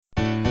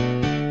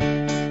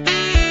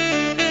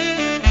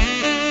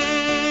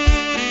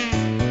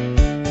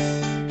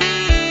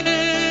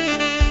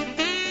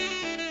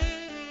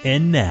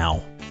And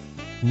now,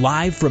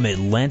 live from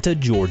Atlanta,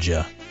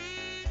 Georgia,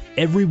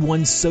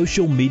 everyone's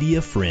social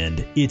media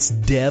friend, it's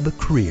Deb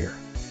Creer.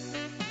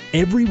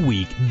 Every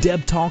week,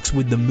 Deb talks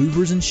with the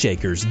movers and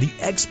shakers, the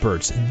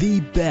experts,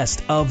 the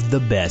best of the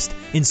best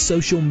in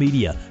social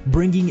media,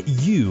 bringing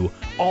you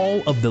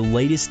all of the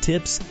latest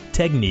tips,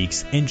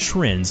 techniques, and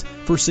trends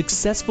for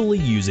successfully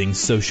using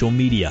social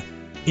media.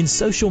 In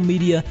social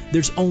media,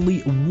 there's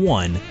only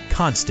one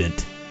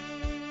constant: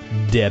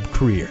 Deb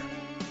Creer.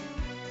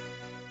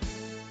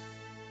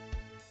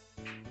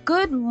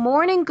 Good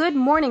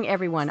morning,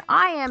 everyone.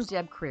 I am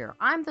Deb Creer.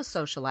 I'm the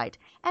socialite,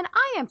 and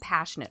I am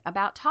passionate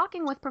about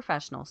talking with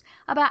professionals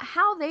about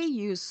how they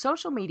use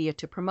social media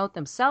to promote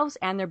themselves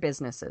and their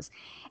businesses.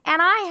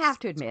 And I have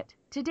to admit,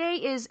 today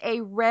is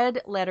a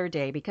red letter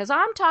day because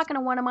I'm talking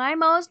to one of my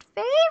most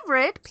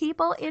favorite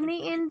people in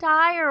the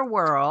entire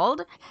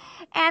world.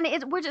 And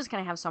we're just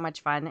going to have so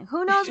much fun.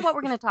 Who knows what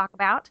we're going to talk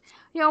about?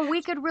 You know,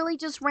 we could really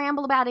just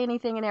ramble about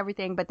anything and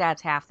everything, but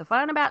that's half the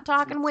fun about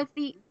talking with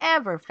the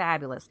ever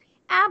fabulous,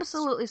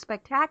 absolutely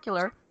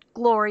spectacular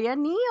Gloria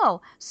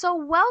Neal. So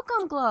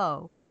welcome,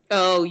 Glo.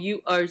 Oh,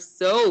 you are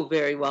so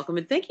very welcome.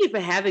 And thank you for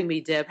having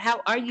me, Deb.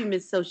 How are you,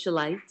 Miss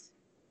Socialite?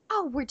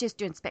 Oh, we're just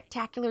doing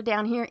spectacular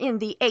down here in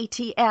the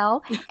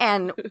ATL.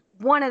 And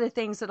one of the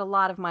things that a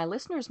lot of my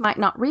listeners might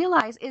not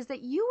realize is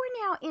that you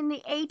are now in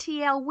the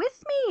ATL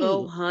with me.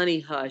 Oh, honey,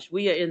 hush.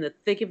 We are in the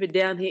thick of it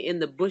down here in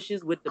the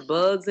bushes with the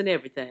bugs and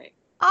everything.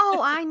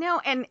 Oh, I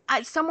know. And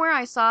somewhere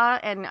I saw,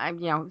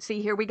 and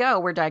see, here we go.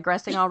 We're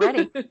digressing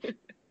already.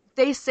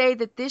 They say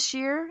that this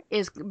year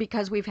is,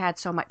 because we've had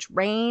so much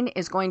rain,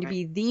 is going to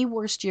be the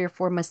worst year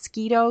for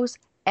mosquitoes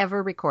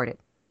ever recorded.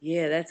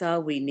 Yeah, that's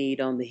all we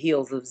need on the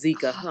heels of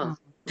Zika, huh?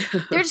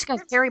 They're just going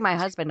to carry my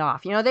husband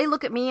off. You know, they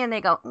look at me and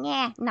they go,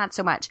 nah, not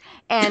so much.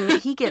 And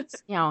he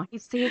gets,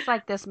 he's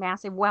like this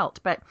massive welt.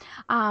 But,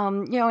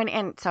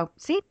 and so,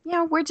 see,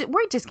 we're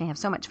just going to have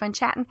so much fun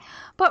chatting.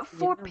 But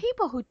for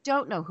people who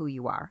don't know who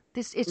you are,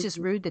 it's just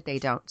rude that they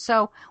don't.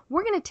 So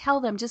we're going to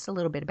tell them just a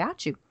little bit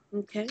about you.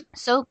 Okay.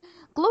 So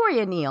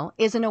Gloria Neal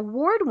is an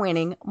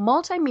award-winning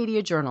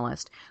multimedia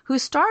journalist who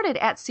started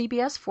at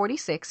CBS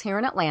 46 here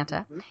in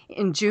Atlanta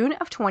in June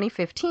of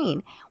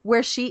 2015,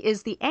 where she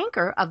is the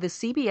anchor of the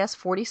CBS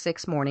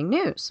 46 Morning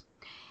News.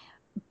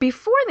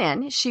 Before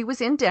then, she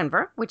was in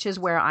Denver, which is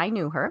where I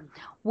knew her,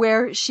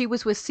 where she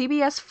was with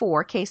CBS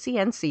 4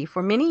 KCNC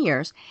for many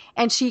years,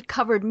 and she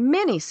covered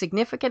many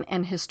significant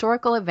and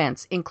historical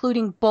events,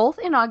 including both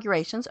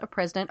inaugurations of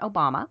President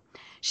Obama.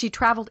 She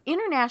traveled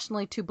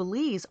internationally to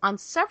Belize on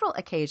several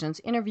occasions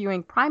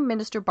interviewing Prime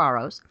Minister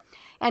Barros,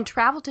 and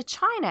traveled to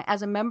China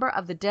as a member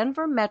of the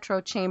Denver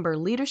Metro Chamber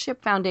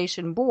Leadership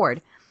Foundation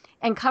Board,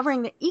 and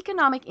covering the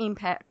economic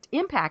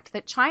impact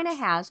that China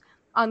has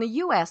on the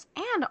U.S.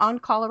 and on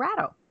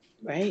Colorado.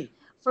 Right.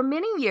 For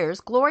many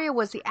years, Gloria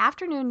was the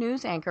afternoon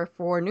news anchor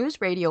for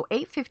News Radio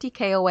 850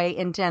 KOA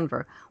in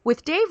Denver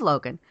with Dave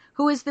Logan,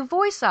 who is the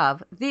voice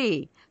of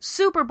the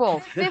Super Bowl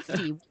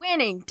 50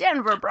 winning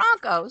Denver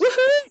Broncos.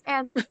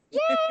 And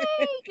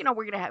yay!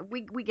 We're gonna have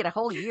we get a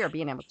whole year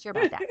being able to cheer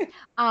about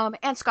that.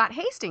 And Scott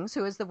Hastings,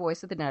 who is the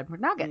voice of the Denver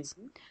Nuggets.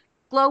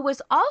 Glo was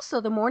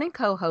also the morning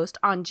co-host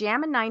on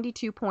Jammin'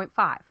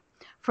 92.5.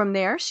 From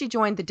there, she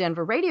joined the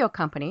Denver Radio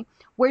Company,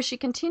 where she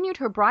continued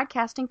her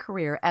broadcasting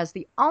career as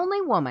the only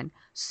woman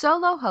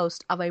solo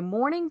host of a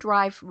morning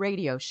drive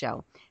radio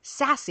show,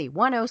 Sassy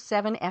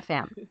 107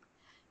 FM.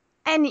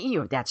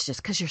 And that's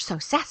just because you're so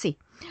sassy.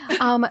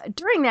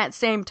 During that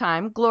same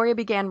time, Gloria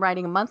began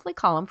writing a monthly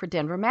column for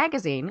Denver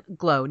magazine,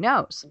 Glo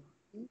Knows.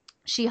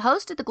 She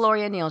hosted the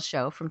Gloria Neal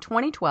Show from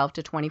 2012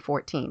 to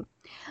 2014.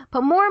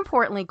 But more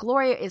importantly,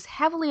 Gloria is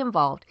heavily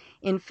involved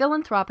in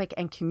philanthropic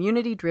and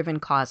community-driven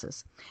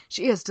causes.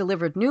 She has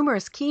delivered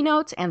numerous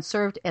keynotes and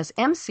served as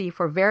MC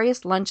for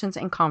various luncheons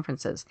and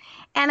conferences.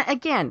 And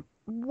again,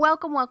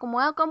 welcome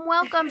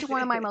to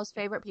one of my most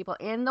favorite people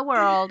in the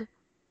world.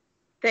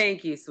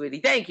 Thank you, sweetie.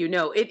 Thank you.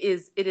 No, it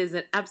is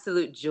an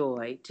absolute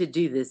joy to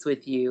do this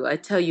with you. I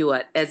tell you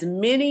what, as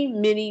many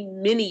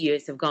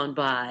years have gone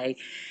by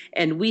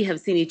and we have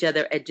seen each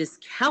other at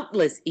just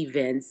countless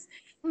events,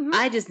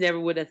 I just never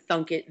would have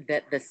thunk it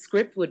that the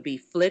script would be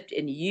flipped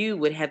and you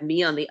would have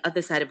me on the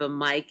other side of a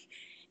mic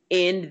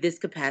in this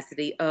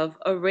capacity of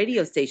a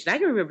radio station. I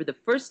can remember the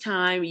first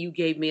time you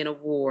gave me an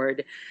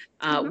award,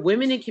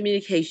 Women in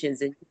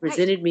Communications, and you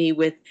presented me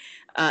with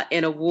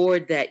an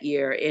award that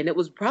year. And it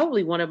was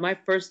probably one of my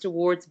first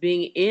awards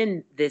being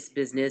in this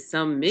business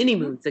some many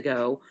moons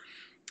ago.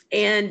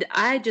 And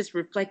I just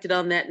reflected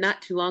on that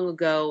not too long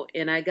ago,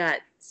 and I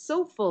got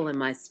so full in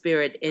my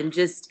spirit and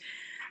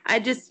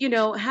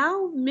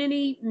how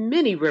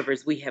many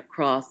rivers we have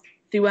crossed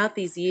throughout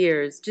these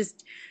years,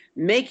 just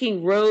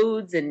making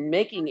roads and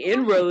making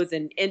inroads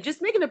and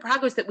just making the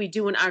progress that we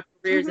do in our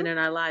careers and in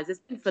our lives. It's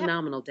been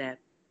phenomenal, Deb.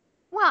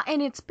 Well,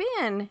 and it's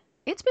been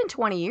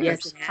 20 years.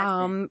 Yes, it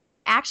has been.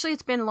 Actually,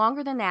 it's been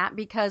longer than that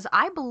because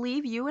I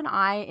believe you and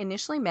I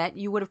initially met.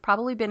 You would have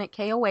probably been at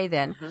KOA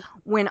then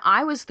when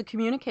I was the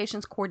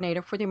communications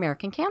coordinator for the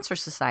American Cancer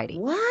Society.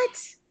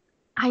 What?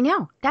 I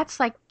know. That's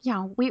like,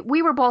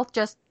 we were both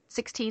just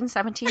 16,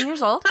 17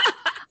 years old.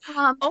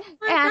 Oh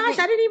my And gosh,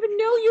 I didn't even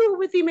know you were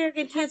with the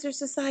American Cancer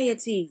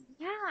Society.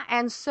 yeah,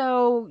 and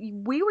so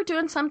we were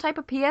doing some type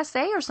of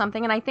PSA or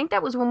something, and I think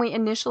that was when we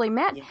initially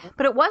met. Yeah.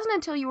 But it wasn't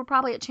until you were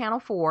probably at Channel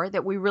 4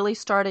 that we really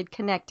started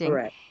connecting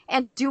Correct.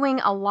 and doing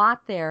a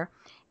lot there.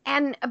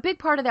 And a big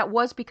part of that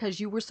was because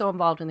you were so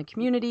involved in the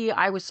community.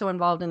 I was so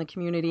involved in the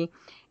community.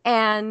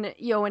 And,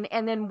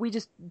 and then we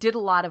just did a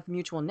lot of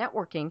mutual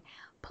networking.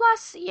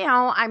 Plus,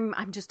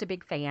 I'm just a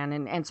big fan.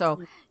 And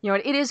so,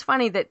 it is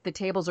funny that the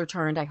tables are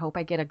turned. I hope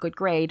I get a good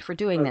grade for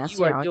doing this.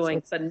 You are doing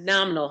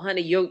phenomenal,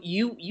 honey.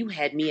 You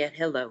had me at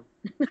hello.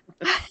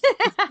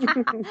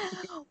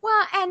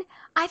 Well, and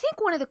I think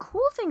one of the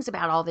cool things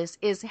about all this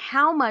is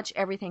how much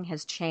everything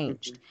has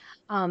changed.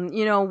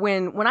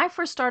 When I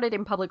first started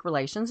in public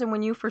relations and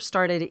when you first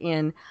started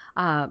in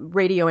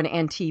radio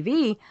and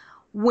TV,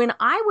 when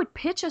I would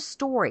pitch a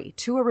story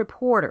to a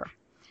reporter,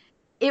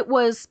 it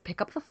was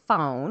pick up the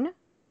phone,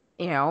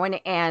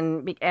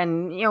 and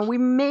we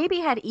maybe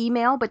had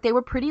email, but they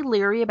were pretty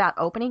leery about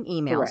opening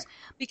emails. Correct.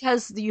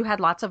 Because you had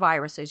lots of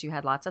viruses, you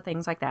had lots of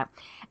things like that.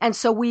 And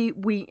so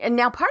and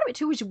now part of it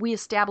too is we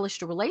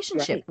established a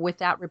relationship with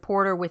that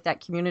reporter, with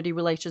that community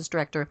relations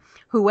director,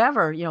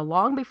 whoever,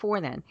 long before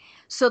then.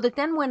 So that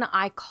then when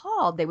I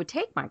called, they would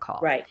take my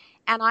call. Right.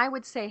 And I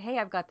would say, hey,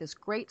 I've got this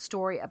great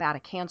story about a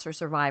cancer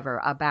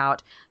survivor,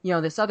 about,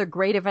 this other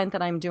great event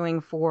that I'm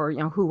doing for,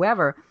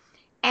 whoever.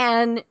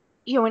 And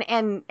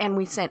and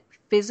we sent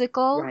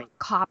physical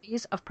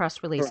copies of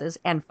press releases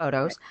and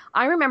photos.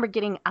 I remember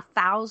getting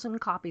 1,000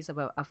 copies of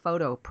a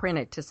photo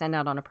printed to send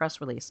out on a press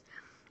release.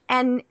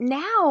 And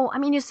now,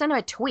 you send them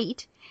a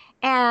tweet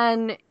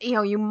and,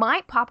 you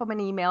might pop them an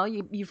email.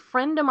 You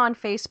friend them on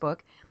Facebook.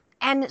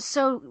 And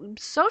so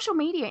social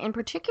media in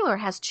particular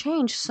has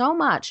changed so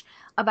much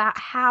about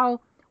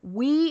how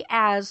we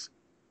as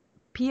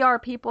PR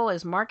people,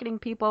 as marketing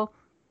people,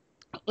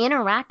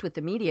 interact with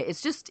the media.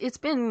 It's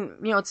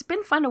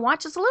been fun to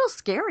watch. It's a little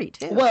scary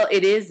too. Well,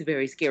 it is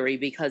very scary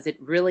because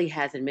it really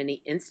has in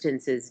many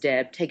instances,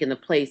 Deb, taken the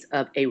place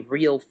of a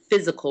real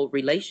physical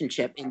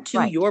relationship. And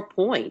to your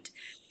point,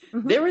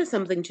 there is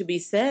something to be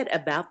said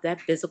about that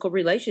physical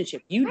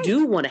relationship. You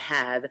do want to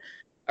have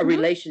a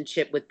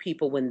relationship with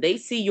people when they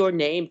see your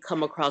name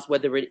come across,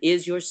 whether it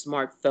is your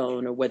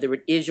smartphone or whether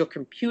it is your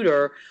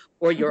computer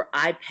or your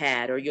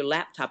iPad or your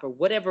laptop or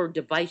whatever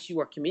device you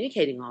are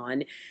communicating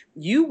on.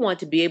 You want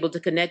to be able to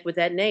connect with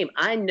that name.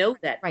 I know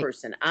that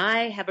person.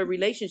 I have a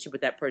relationship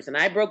with that person.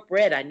 I broke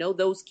bread. I know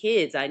those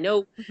kids. I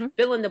know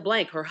fill in the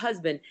blank, her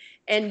husband.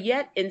 And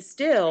yet and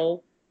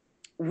still,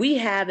 we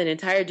have an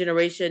entire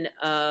generation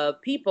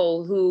of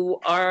people who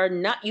are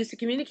not used to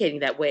communicating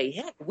that way.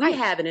 Heck, we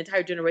have an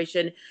entire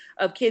generation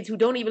of kids who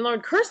don't even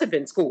learn cursive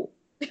in school.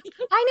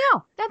 I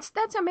know.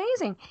 That's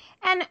amazing.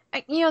 And,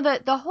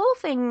 the whole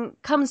thing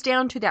comes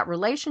down to that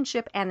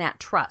relationship and that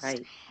trust.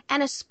 Right.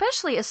 And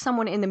especially as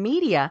someone in the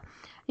media,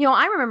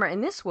 I remember,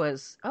 and this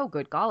was, oh,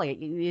 good golly,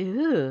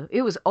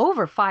 it was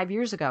over 5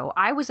 years ago.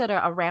 I was at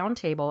a round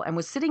table and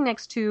was sitting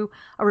next to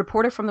a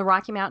reporter from the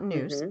Rocky Mountain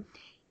News.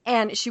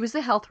 And she was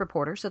the health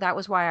reporter, so that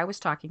was why I was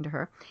talking to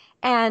her.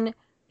 And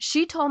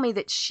she told me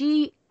that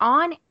she,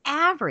 on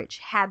average,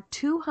 had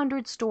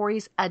 200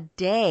 stories a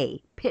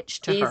day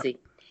pitched to her.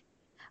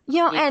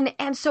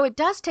 And so it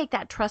does take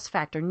that trust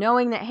factor,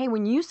 knowing that, hey,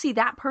 when you see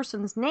that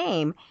person's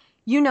name,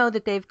 you know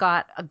that they've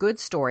got a good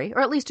story,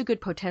 or at least a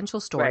good potential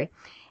story. Right.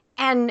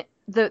 And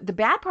the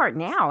bad part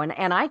now,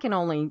 and I can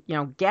only,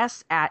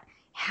 guess at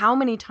how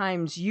many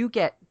times you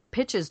get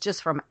pitches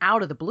just from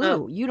out of the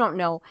blue. You don't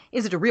know,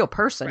 is it a real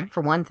person,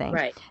 for one thing?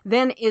 Right.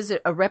 Then is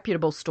it a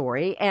reputable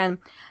story? And,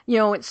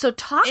 so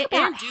talk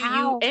about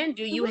how...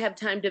 do you have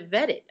time to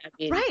vet it? I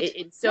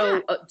mean,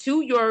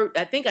 to your...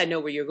 I think I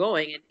know where you're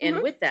going.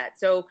 And with that,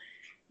 so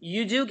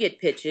you do get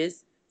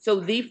pitches.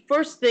 So the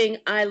first thing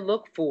I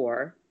look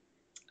for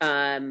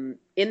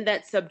in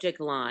that subject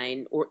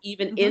line or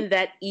even in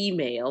that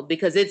email,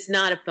 because it's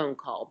not a phone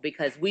call,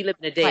 because we live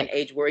in a day and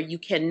age where you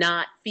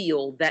cannot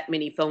field that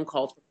many phone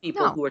calls from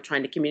people who are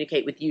trying to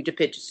communicate with you to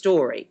pitch a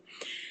story.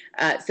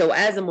 So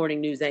as a morning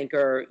news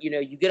anchor,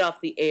 you get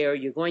off the air,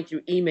 you're going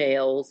through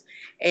emails,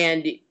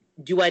 and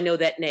do I know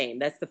that name?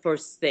 That's the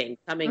first thing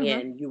coming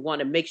in. You want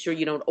to make sure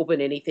you don't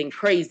open anything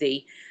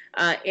crazy.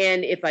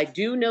 And if I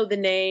do know the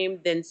name,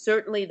 then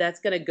certainly that's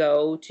going to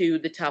go to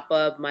the top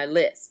of my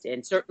list.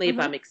 And certainly if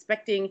I'm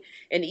expecting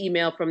an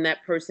email from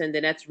that person,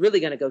 then that's really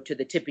going to go to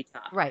the tippy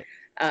top. Right.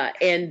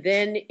 And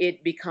then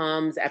it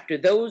becomes, after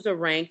those are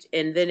ranked,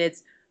 and then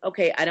it's,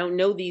 okay, I don't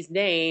know these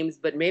names,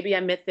 but maybe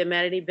I met them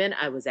at an event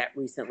I was at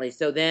recently.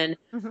 So then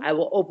I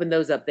will open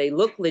those up. They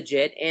look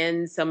legit,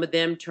 and some of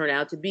them turn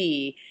out to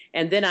be.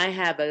 And then I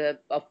have a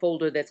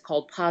folder that's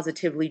called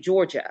Positively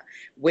Georgia,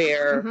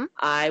 where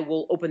I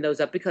will open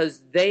those up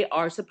because they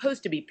are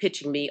supposed to be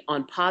pitching me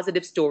on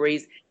positive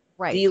stories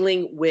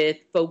dealing with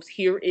folks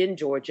here in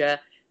Georgia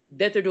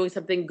that they're doing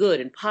something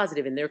good and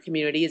positive in their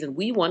communities, and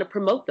we want to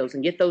promote those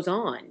and get those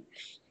on.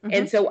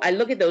 And so I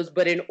look at those,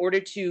 but in order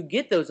to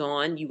get those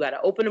on, you got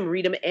to open them,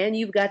 read them, and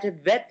you've got to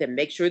vet them.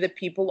 Make sure that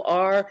people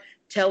are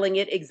telling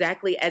it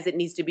exactly as it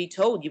needs to be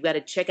told. You've got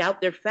to check out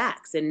their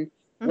facts. And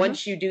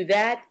once you do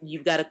that,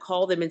 you've got to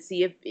call them and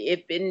see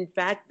if in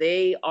fact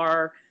they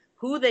are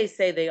who they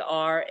say they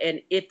are,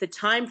 and if the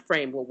time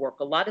frame will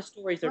work. A lot of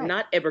stories are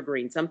not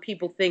evergreen. Some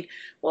people think,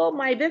 well,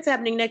 my event's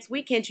happening next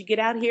week. Can't you get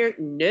out here?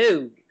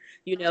 No.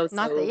 You know,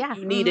 so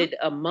you needed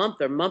a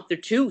month or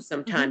two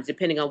sometimes,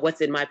 depending on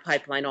what's in my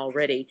pipeline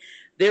already.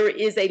 There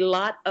is a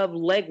lot of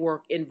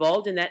legwork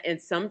involved in that,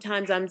 and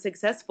sometimes I'm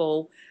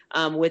successful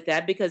with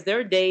that, because there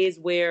are days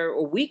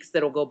or weeks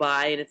that'll go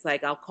by, and it's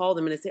like I'll call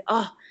them and they say,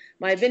 oh,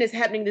 my event is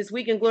happening this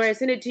week, and Gloria, I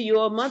sent it to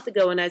you a month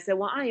ago. And I said,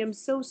 well, I am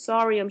so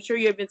sorry. I'm sure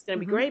your event's going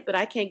to be great, but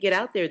I can't get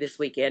out there this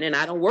weekend, and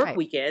I don't work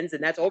weekends,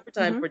 and that's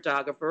overtime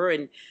photographer.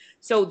 And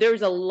so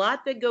there's a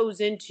lot that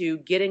goes into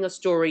getting a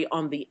story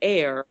on the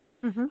air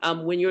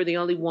when you're the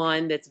only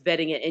one that's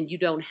vetting it and you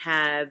don't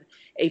have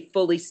a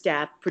fully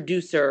staffed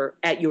producer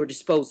at your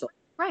disposal.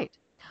 Right.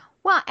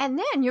 Well, and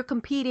then you're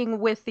competing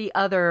with the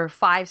other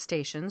 5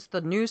 stations,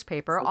 the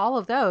newspaper, all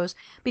of those,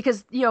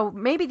 because, you know,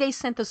 maybe they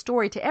sent the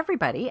story to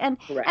everybody. And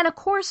of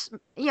course,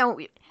 you know,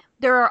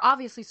 there are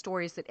obviously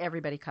stories that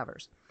everybody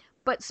covers.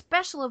 But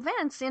special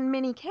events, in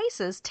many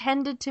cases,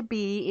 tended to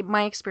be, in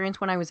my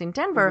experience when I was in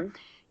Denver,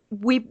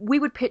 we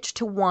would pitch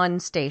to one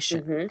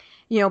station,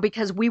 you know,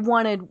 because we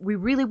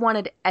really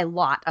wanted a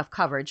lot of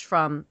coverage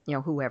from, you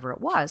know, whoever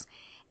it was.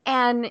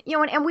 And, you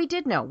know, and we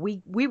did know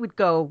we would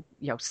go,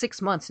 you know,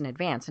 6 months in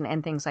advance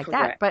and things like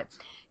that. But,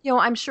 you know,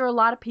 I'm sure a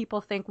lot of people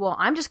think, well,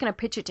 I'm just going to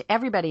pitch it to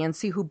everybody and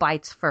see who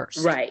bites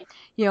first. Right.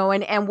 You know,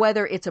 and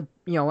whether it's a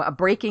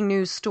breaking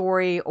news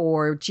story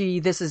or, gee,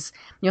 this is,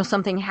 you know,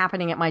 something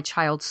happening at my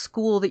child's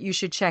school that you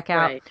should check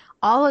out,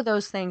 all of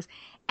those things.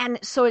 And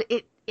so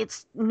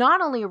it's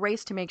not only a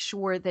race to make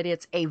sure that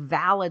it's a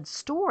valid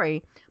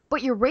story,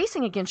 but you're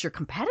racing against your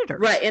competitors.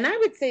 Right. And I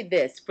would say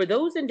this, for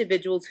those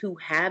individuals who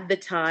have the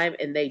time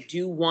and they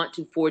do want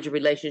to forge a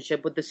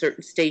relationship with a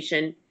certain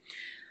station,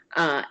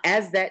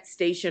 as that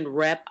station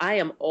rep, I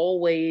am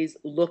always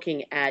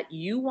looking at,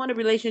 you want a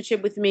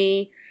relationship with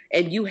me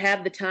and you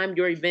have the time,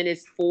 your event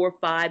is 4 or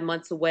 5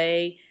 months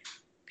away,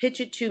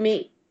 pitch it to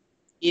me.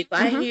 If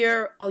I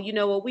hear, oh, you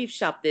know what, we've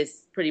shopped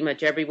this pretty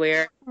much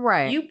everywhere,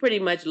 you pretty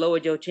much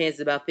lowered your chances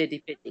about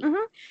 50-50.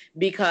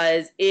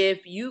 Because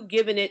if you've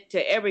given it to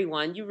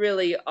everyone, you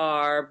really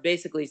are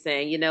basically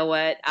saying, you know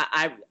what,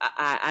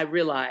 I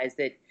realize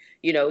that,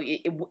 you know,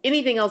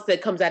 anything else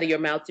that comes out of your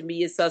mouth to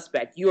me is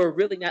suspect. You are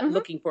really not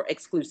looking for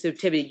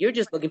exclusivity. You're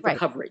just looking for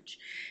coverage.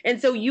 And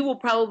so you will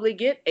probably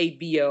get a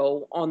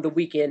BO on the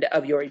weekend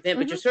of your event,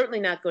 but you're certainly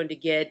not going to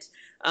get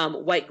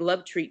white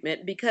glove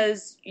treatment,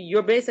 because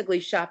you're basically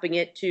shopping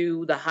it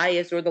to the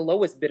highest or the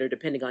lowest bidder,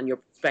 depending on your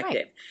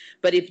perspective.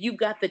 But if you've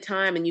got the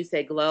time and you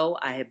say, Glow,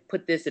 I have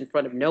put this in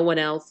front of no one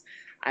else,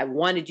 I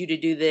wanted you to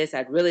do this.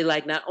 I'd really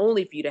like not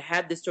only for you to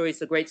have this story,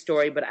 it's a great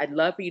story, but I'd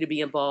love for you to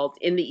be involved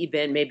in the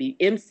event, maybe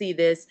MC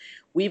this.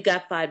 We've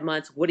got 5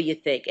 months. What do you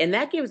think? And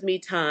that gives me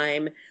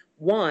time,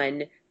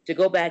 1, to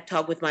go back,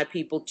 talk with my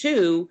people,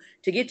 2,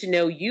 to get to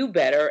know you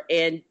better,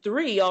 and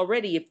 3,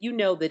 already, if you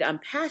know that I'm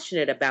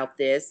passionate about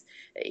this,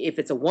 if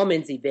it's a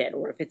woman's event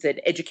or if it's an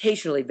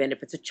educational event,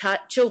 if it's a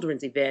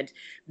children's event,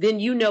 then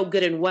you know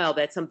good and well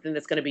that's something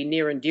that's going to be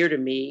near and dear to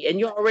me, and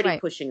you're already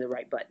pushing the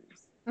right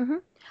buttons.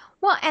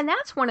 Well, and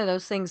that's one of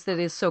those things that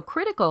is so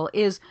critical,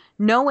 is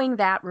knowing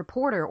that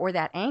reporter or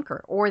that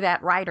anchor or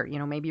that writer. You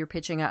know, maybe you're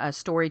pitching a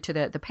story to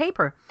the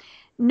paper,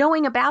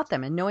 knowing about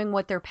them and knowing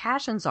what their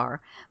passions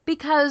are,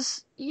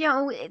 because, you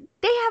know,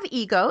 they have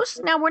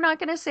egos. Now, we're not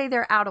going to say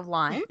they're out of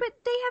line, but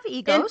they have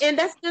egos. And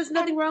there's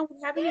nothing wrong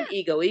with having an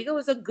ego. Ego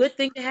is a good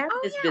thing to have in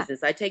this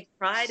business. I take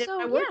pride in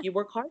my work. You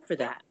work hard for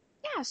that.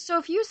 Yeah, so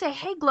if you say,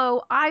 hey,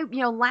 Glow,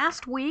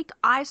 last week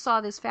I saw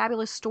this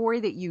fabulous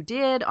story that you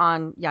did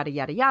on yada,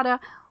 yada, yada,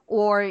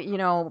 or, you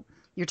know,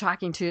 you're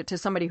talking to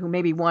somebody who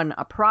maybe won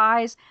a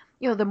prize,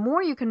 you know, the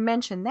more you can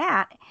mention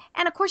that,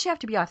 and of course you have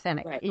to be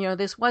authentic. You know,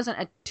 this wasn't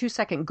a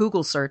 2-second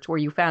Google search where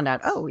you found out,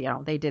 oh, you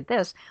know, they did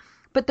this.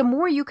 But the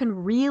more you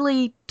can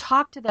really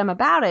talk to them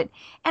about it,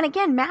 and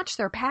again, match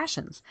their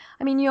passions.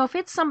 I mean, you know, if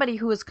it's somebody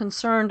who is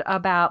concerned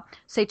about,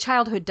 say,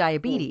 childhood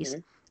diabetes,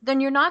 then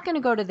you're not going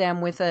to go to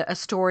them with a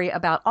story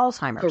about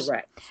Alzheimer's.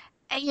 Correct.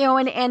 You know,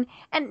 and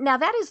now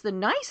that is the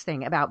nice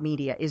thing about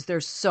media, is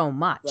there's so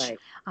much.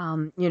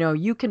 You know,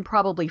 you can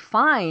probably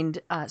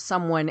find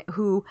someone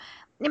who,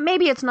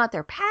 maybe it's not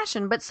their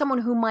passion, but someone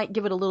who might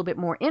give it a little bit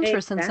more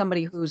interest than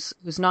somebody who's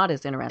not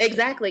as interested.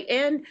 Exactly.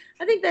 And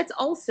I think that's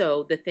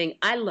also the thing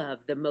I love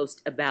the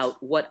most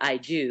about what I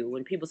do.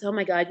 When people say, oh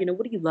my God, you know,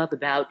 what do you love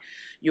about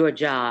your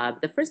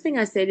job? The first thing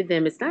I say to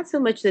them, it's not so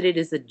much that it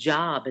is a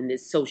job in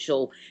this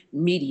social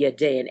media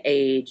day and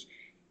age.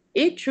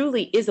 It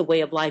truly is a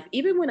way of life.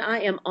 Even when I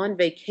am on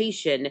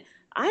vacation,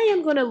 I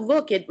am going to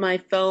look at my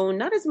phone,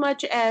 not as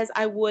much as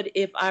I would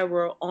if I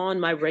were on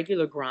my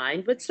regular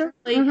grind, but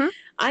certainly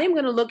I am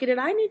going to look at it.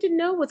 I need to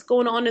know what's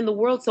going on in the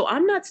world. So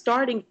I'm not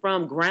starting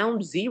from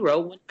ground zero.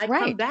 When I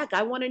come back,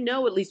 I want to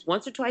know at least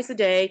once or twice a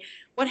day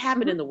what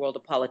happened in the world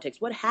of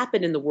politics, what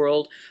happened in the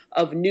world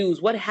of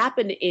news, what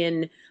happened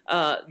in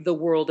the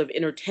world of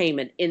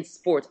entertainment, in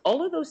sports.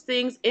 All of those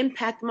things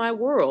impact my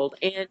world.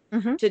 And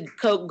to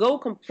go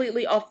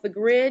completely off the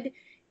grid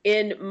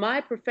in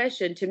my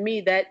profession, to me,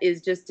 that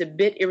is just a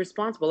bit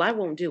irresponsible. I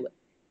won't do it.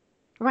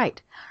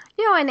 Right.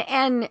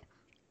 And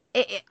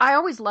I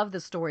always love the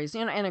stories,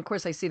 and of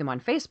course I see them on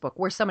Facebook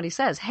where somebody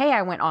says, hey,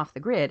 I went off the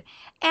grid.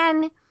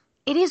 And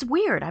it is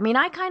weird. I mean,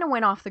 I kind of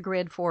went off the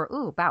grid for,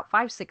 about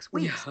 5-6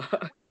 weeks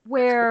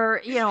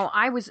where,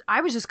 I was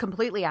just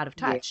completely out of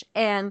touch.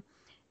 And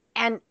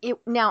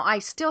now I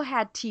still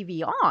had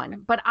TV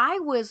on, but I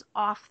was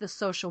off the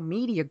social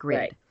media grid.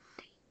 Right.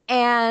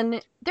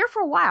 And there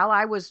for a while,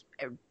 I was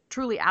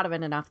truly out of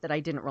it enough that I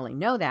didn't really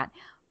know that.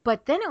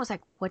 But then it was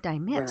like, what did I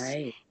miss?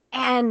 Right.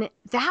 And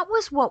that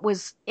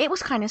was it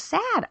was kind of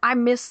sad. I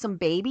missed some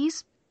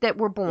babies that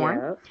were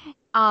born. Yep.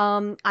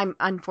 I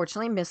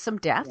unfortunately missed some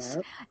deaths,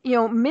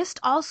 missed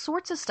all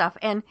sorts of stuff.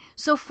 And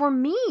so for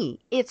me,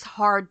 it's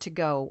hard to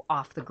go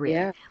off the grid.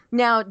 Yeah.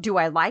 Now, do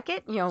I like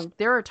it?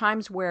 There are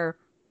times where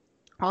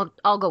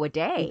I'll go a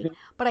day,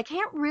 but I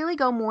can't really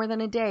go more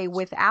than a day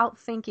without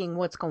thinking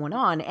what's going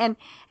on. And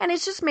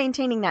it's just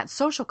maintaining that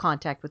social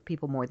contact with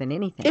people more than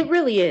anything. It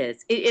really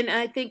is. And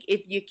I think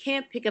if you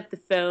can't pick up the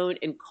phone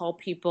and call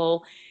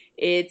people,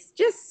 it's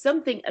just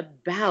something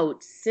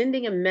about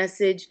sending a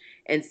message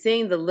and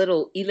seeing the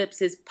little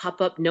ellipses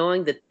pop up,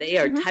 knowing that they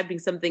are typing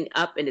something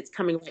up and it's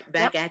coming right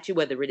back at you,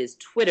 whether it is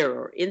Twitter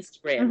or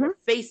Instagram or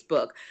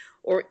Facebook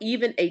or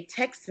even a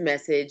text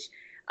message.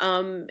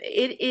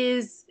 It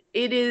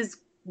is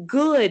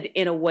good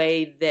in a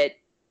way that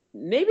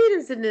maybe it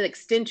is an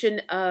extension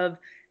of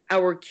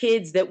our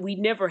kids that we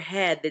never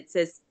had, that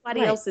says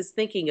somebody else is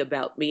thinking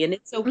about me, and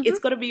it's okay, it's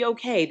going to be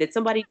okay that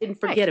somebody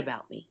didn't forget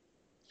about me.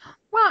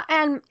 Well,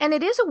 and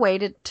it is a way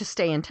to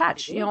stay in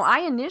touch. I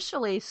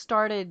initially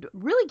started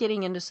really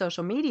getting into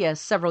social media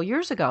several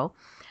years ago,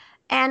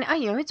 and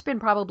it's been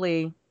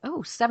probably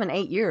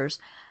 7-8 years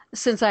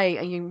since I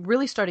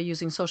really started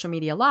using social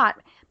media a lot,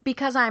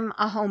 because I'm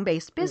a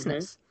home-based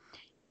business.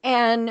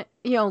 And,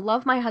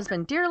 love my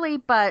husband dearly,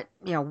 but,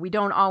 we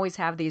don't always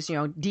have these,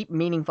 deep,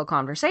 meaningful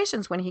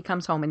conversations when he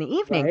comes home in the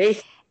evening.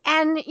 Right.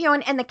 And,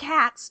 and the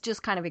cats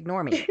just kind of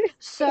ignore me.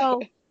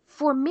 So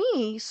for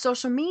me,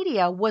 social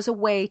media was a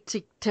way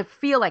to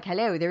feel like,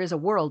 hello, there is a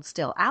world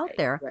still out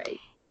there. Right.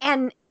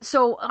 And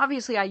so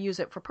obviously I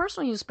use it for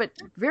personal use, but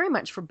very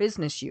much for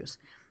business use,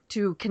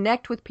 to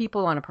connect with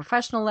people on a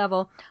professional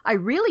level. I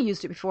really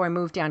used it before I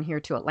moved down here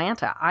to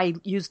Atlanta.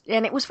 And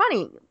it was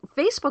funny,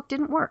 Facebook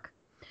didn't work.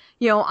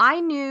 We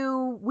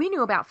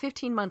knew about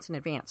 15 months in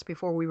advance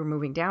before we were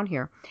moving down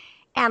here.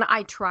 And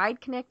I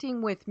tried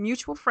connecting with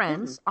mutual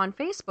friends on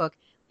Facebook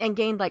and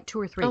gained like 2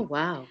 or 3. Oh,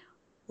 wow.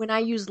 When I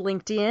used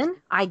LinkedIn,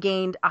 I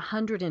gained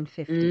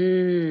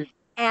 150.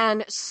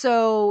 And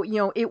so,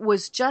 it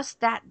was just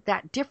that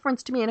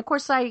difference to me. And of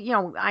course,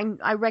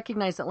 I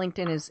recognize that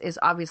LinkedIn is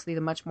obviously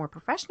the much more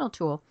professional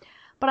tool.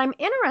 But I'm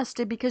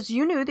interested because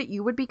you knew that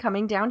you would be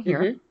coming down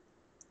here.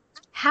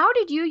 How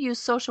did you use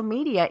social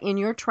media in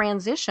your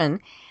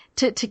transition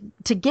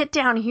to get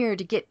down here,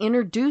 to get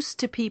introduced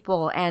to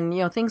people and,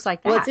 things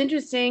like that? Well, it's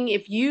interesting.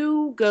 If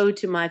you go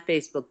to my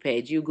Facebook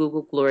page, you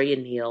Google Gloria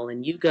Neal,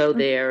 and you go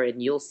there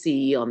and you'll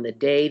see on the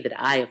day that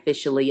I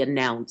officially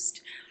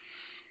announced,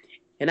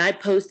 and I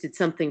posted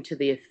something to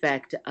the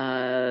effect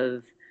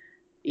of,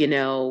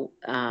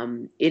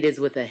 it is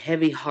with a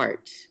heavy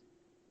heart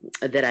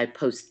that I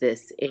post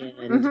this.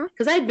 And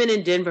because I've been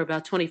in Denver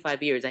about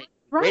 25 years,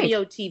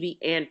 radio, TV,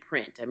 and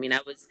print. I mean, I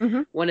was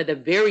one of the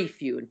very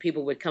few, and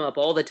people would come up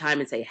all the time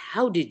and say,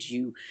 how did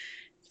you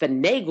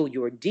finagle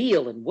your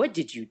deal, and what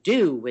did you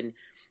do?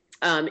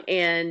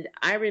 And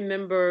I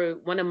remember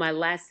one of my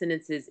last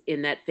sentences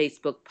in that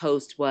Facebook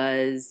post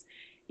was,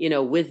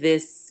 with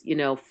this,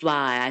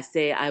 fly, I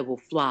say I will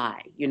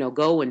fly,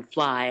 go and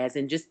fly, as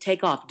in just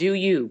take off, do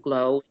you,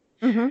 Glow.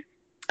 And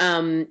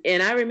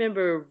I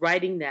remember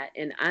writing that,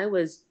 and I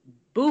was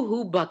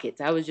boo-hoo buckets.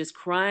 I was just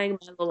crying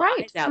my little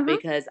eyes out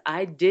because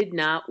I did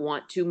not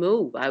want to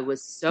move. I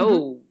was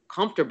so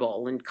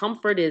comfortable, and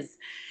comfort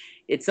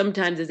it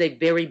sometimes is a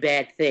very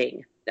bad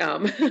thing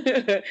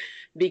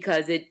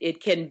because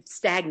it can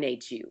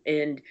stagnate you.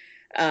 And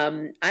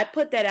I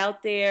put that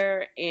out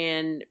there,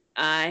 and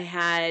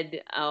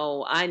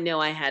I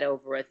know I had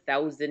over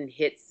 1,000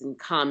 hits and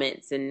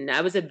comments, and I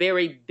was a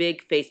very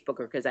big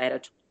Facebooker because I had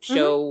a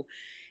show.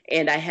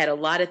 And I had a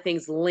lot of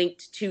things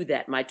linked to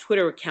that. My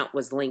Twitter account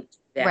was linked to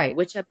that,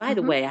 which, by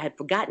the way, I had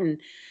forgotten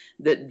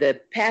the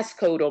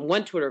passcode on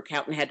one Twitter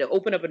account and had to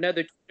open up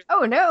another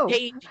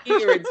page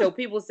here. And so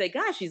people say,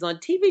 gosh, she's on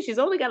TV. She's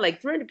only got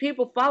like 300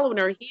 people following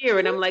her here.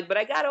 And I'm like, but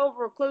I got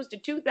over close to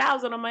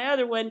 2,000 on my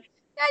other one.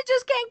 I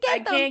just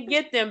can't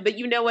get them. But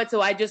you know what? So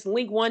I just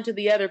link one to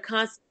the other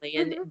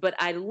constantly. But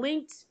I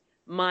linked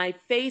my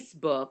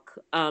Facebook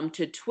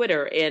to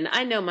Twitter. And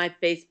I know my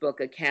Facebook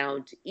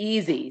account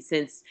easy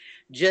since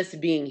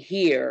just being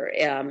here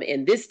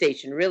in this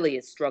station really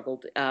has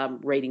struggled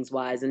ratings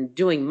wise and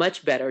doing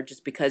much better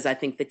just because I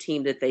think the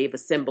team that they've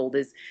assembled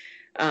is,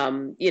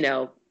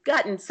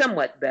 gotten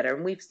somewhat better.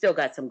 And we've still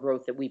got some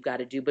growth that we've got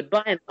to do. But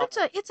by and large,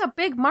 It's a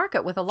big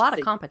market with a lot of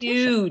it's a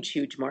competition.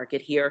 huge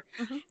market here.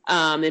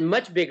 And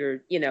much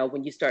bigger,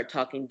 when you start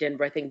talking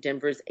Denver. I think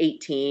Denver's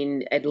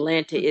 18,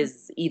 Atlanta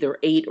is either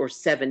 8 or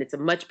 7. It's a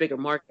much bigger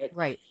market.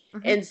 Right.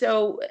 And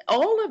so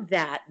all of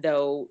that,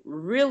 though,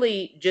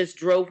 really just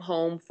drove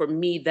home for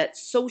me that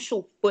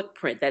social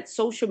footprint, that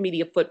social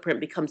media footprint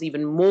becomes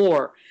even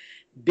more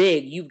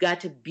big. You've got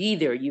to be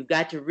there. You've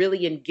got to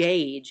really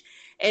engage.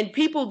 And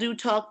people do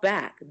talk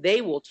back.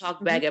 They will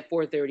talk back at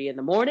 4:30 in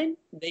the morning.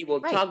 They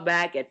will talk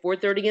back at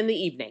 4:30 in the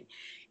evening.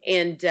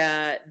 And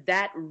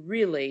that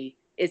really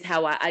is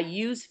how I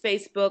use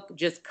Facebook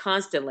just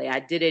constantly. I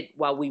did it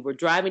while we were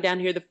driving down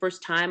here the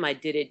first time. I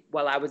did it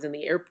while I was in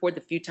the airport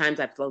the few times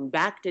I've flown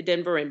back to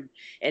Denver and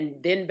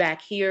then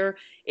back here.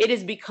 It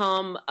has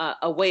become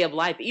a way of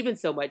life, even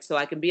so much so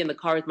I can be in the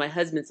car with my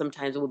husband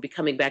sometimes and we'll be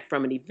coming back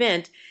from an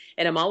event.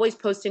 And I'm always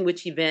posting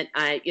which event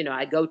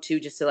I go to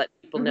just to let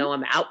people know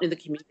I'm out in the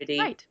community.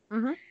 Right.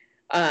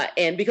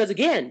 And because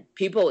again,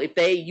 people, if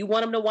you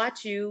want them to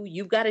watch you,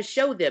 you've got to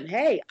show them,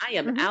 hey, I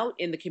am out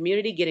in the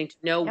community getting to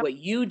know what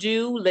you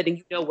do, letting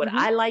you know what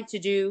I like to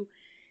do.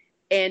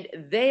 And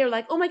they are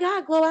like, oh my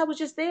God, Glo, I was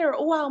just there.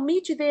 Oh, I'll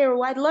meet you there.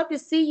 Oh, I'd love to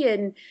see you.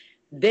 And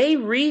they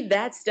read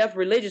that stuff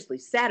religiously,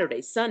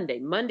 Saturday, Sunday,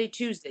 Monday,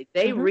 Tuesday.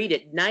 They read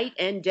it night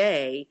and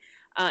day.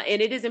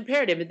 And it is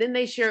imperative. And then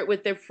they share it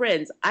with their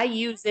friends. I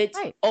use it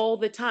all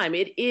the time.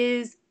 It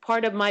is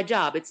part of my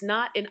job. It's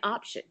not an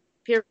option,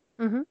 period.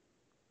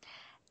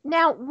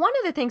 Now, one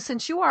of the things,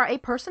 since you are a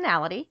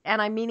personality,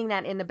 and I'm meaning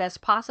that in the best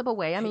possible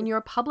way, I mean, you're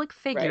a public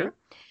figure. Right.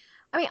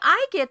 I mean,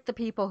 I get the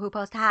people who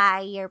post,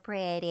 hi, you're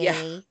pretty.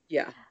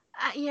 Yeah.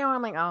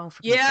 I'm like, oh,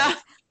 for Pete's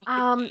sakes.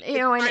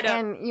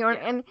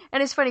 And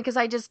it's funny because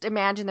I just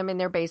imagine them in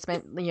their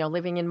basement,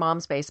 living in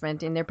mom's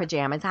basement in their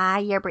pajamas. Hi,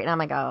 you're pretty. And I'm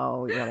like,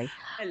 oh, really?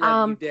 I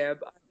love you,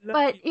 Deb.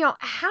 But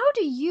how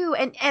do you?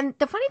 And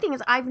the funny thing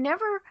is, I've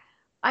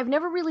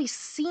never really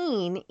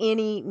seen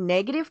any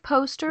negative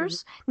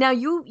posters. Now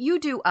you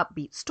do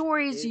upbeat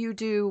stories. You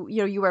do,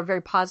 you are a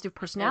very positive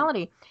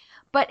personality.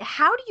 But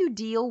how do you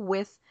deal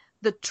with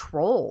the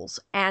trolls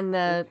and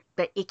the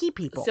icky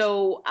people?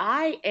 So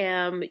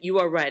you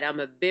are right. I'm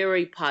a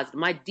very positive.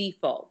 My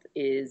default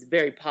is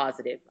very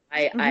positive.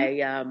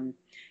 I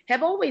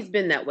have always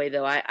been that way,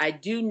 though. I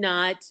do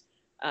not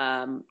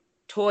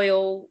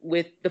toil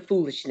with the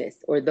foolishness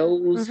or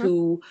those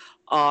who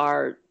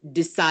are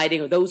deciding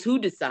or those who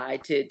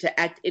decide to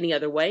act any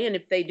other way. And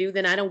if they do,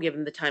 then I don't give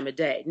them the time of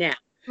day. Now,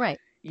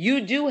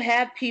 you do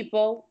have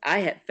people I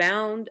have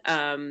found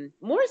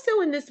more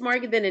so in this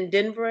market than in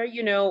Denver.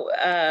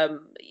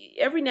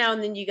 Every now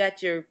and then you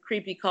got your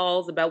creepy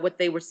calls about what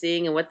they were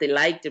seeing and what they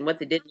liked and what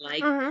they didn't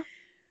like.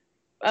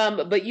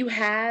 But you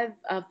have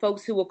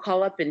folks who will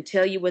call up and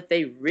tell you what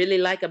they really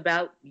like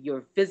about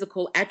your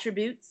physical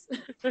attributes.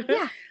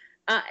 Yeah.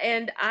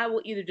 And I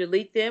will either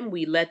delete them.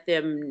 We let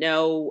them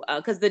know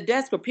because the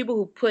desk or people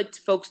who put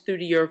folks through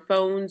to your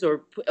phones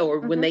or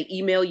when they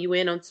email you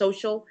in on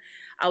social,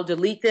 I'll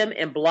delete them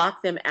and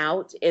block them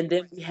out. And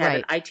then we have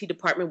an IT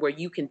department where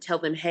you can tell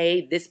them,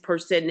 hey, this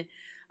person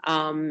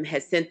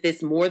has sent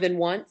this more than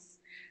once.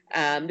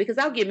 Because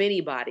I'll give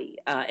anybody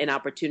an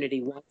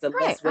opportunity once,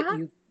 unless what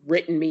you've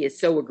written me is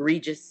so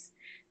egregious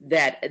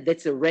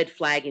that's a red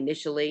flag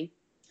initially.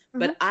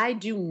 But I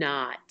do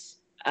not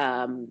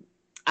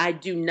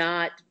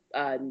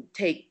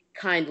take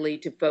kindly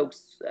to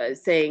folks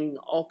saying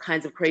all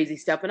kinds of crazy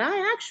stuff. And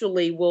I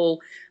actually will,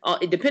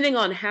 depending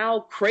on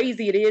how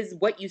crazy it is,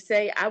 what you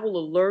say, I will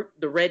alert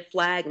the red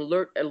flag,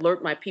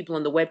 alert my people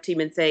on the web team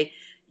and say,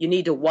 you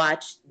need to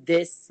watch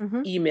this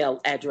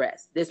email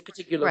address, this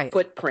particular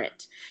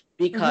footprint,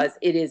 because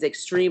it is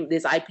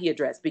this IP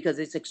address, because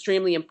it's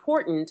extremely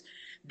important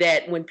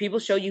that when people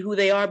show you who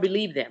they are,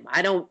 believe them.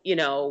 I don't,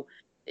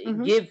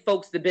 give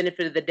folks the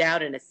benefit of the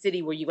doubt in a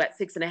city where you got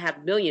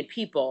 6.5 million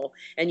people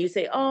and you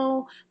say,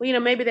 oh, well,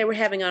 maybe they were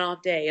having an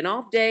off day. An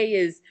off day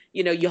is,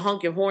 you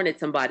honk your horn at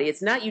somebody.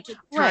 It's not you took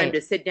time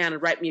to sit down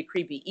and write me a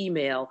creepy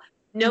email.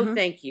 No,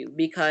 thank you,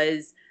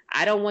 because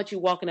I don't want you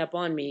walking up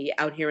on me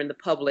out here in the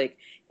public.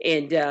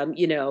 And,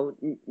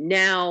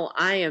 now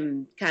I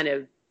am kind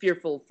of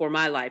fearful for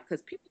my life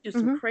because people do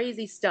some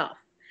crazy stuff.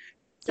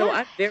 So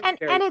I'm very,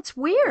 and it's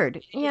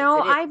weird.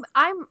 I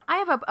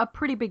have a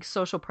pretty big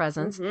social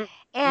presence,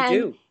 and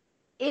you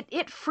do.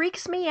 It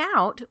freaks me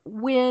out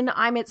when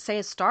I'm at, say,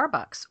 a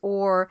Starbucks,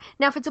 or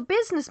now if it's a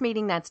business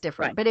meeting, that's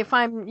different. But if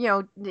I'm,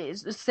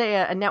 say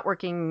a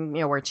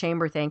networking, or a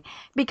chamber thing,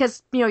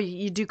 because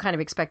you do kind of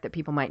expect that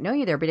people might know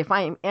you there. But if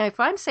I'm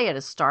say at a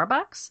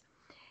Starbucks,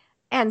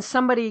 and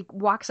somebody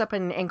walks up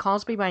and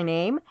calls me by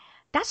name,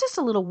 that's just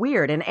a little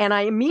weird. And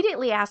I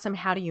immediately asked them,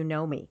 how do you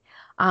know me?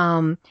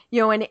 And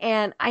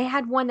I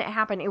had one that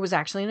happened. It was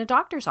actually in a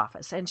doctor's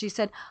office. And she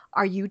said,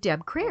 are you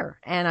Deb Creer?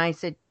 And I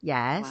said,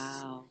 yes.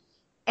 Wow.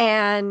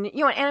 And,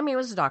 and I mean, it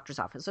was a doctor's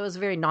office. So it was a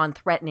very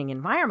non-threatening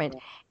environment.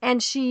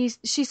 And she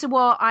said,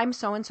 well, I'm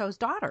so-and-so's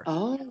daughter.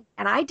 Oh.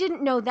 And I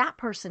didn't know that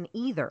person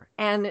either.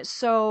 And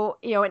so,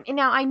 and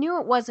now I knew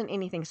it wasn't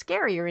anything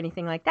scary or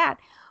anything like that,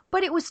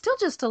 but it was still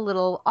just a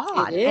little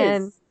odd. It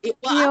is. And,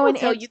 I will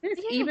tell you this,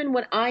 even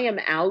when I am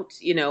out,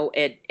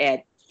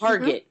 at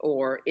Target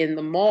or in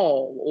the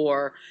mall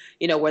or,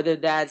 whether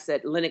that's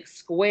at Lenox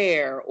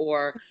Square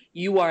or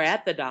you are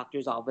at the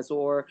doctor's office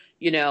or,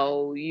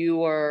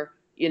 you are,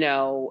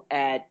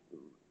 at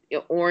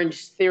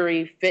Orange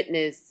Theory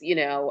Fitness,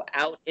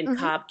 out in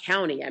Cobb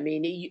County. I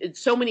mean,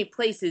 so many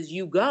places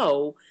you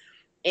go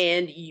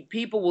and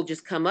people will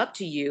just come up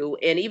to you.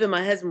 And even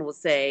my husband will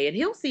say, and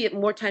he'll see it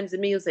more times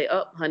than me, he'll say,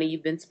 oh, honey,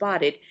 you've been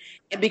spotted.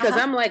 And because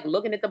I'm like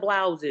looking at the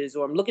blouses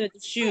or I'm looking at the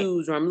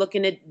shoes or I'm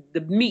looking at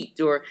the meat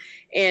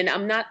and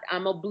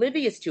I'm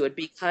oblivious to it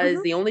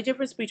because the only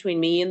difference between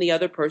me and the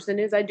other person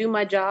is I do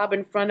my job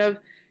in front of,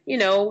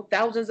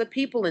 thousands of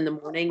people in the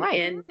morning.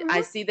 And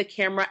I see the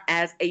camera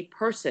as a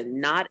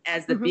person, not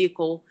as the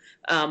vehicle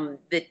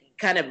that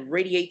kind of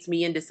radiates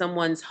me into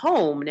someone's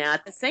home. Now,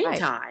 at the same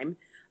time,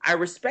 I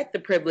respect the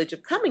privilege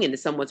of coming into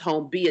someone's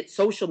home, be it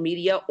social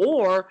media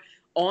or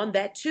on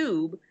that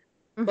tube.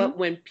 But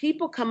when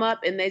people come up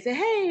and they say,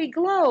 hey,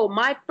 Glow,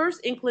 my first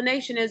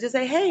inclination is to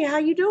say, hey, how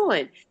you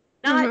doing?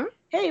 Not,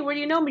 hey, where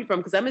do you know me from?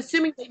 Because I'm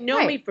assuming they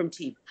know me from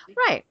TV.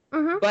 Right.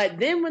 But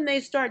then when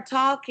they start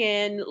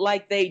talking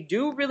like they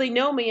do really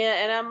know me,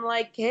 and I'm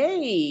like,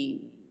 hey,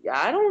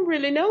 I don't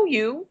really know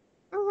you.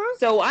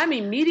 So I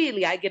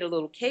get a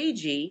little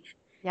cagey.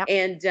 Yep.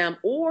 And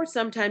or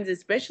sometimes,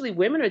 especially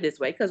women are this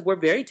way because we're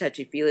very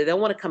touchy feely. They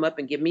want to come up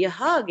and give me a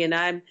hug, and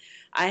I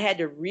had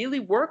to really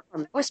work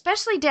on that.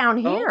 Especially down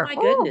here. Oh my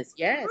goodness,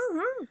 yes,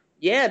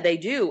 yeah, they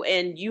do,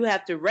 and you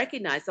have to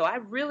recognize. So I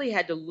really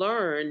had to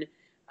learn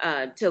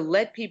to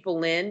let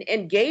people in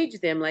and gauge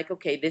them. Like,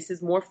 okay, this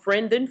is more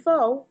friend than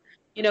foe.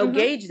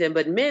 Gauge them.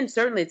 But men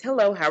certainly, it's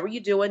hello, how are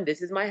you doing?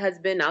 This is my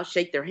husband. I'll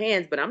shake their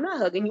hands, but I'm not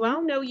hugging you. I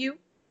don't know you.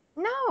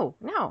 No.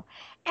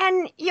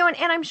 And, and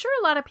I'm sure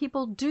a lot of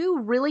people do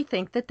really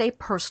think that they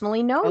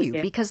personally know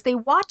you because they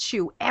watch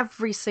you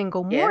every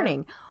single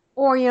morning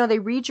or, they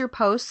read your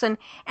posts and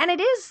it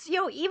is,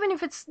 even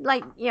if it's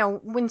like,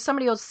 when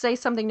somebody will say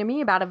something to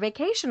me about a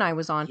vacation I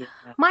was on,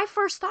 my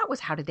first thought was,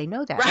 how did they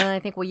know that? Right. And I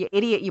think, well, you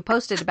idiot, you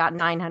posted about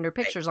 900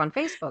 pictures on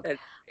Facebook.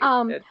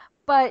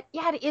 But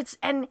yeah,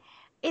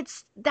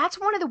 that's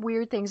one of the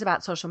weird things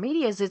about social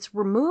media is it's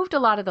removed a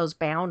lot of those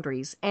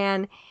boundaries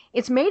and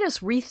it's made us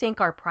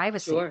rethink our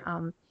privacy. Sure.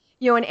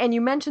 And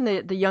you mentioned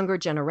the younger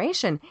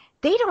generation,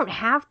 they don't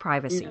have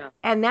privacy. No.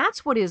 And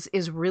that's what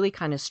is really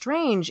kind of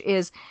strange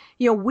is,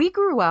 we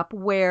grew up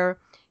where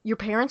your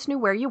parents knew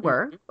where you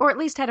were, or at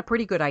least had a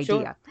pretty good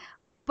idea. Sure.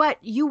 But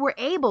you were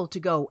able to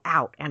go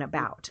out and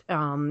about.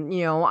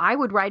 I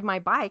would ride my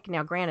bike.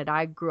 Now, granted,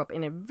 I grew up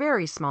in a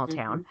very small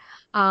town.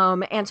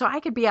 And so I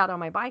could be out on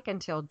my bike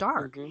until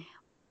dark.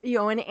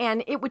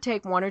 And it would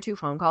take one or two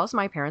phone calls.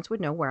 My parents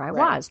would know where I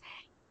was.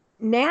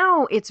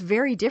 Now it's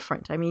very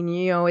different. I mean,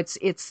 there's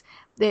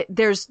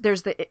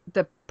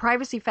the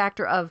privacy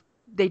factor of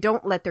they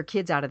don't let their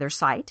kids out of their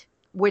sight,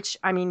 which,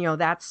 I mean,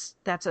 that's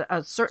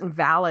a certain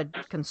valid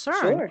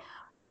concern. Sure.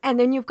 And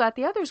then you've got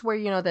the others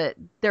where, that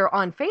they're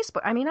on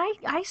Facebook. I mean,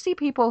 I see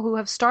people who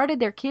have started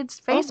their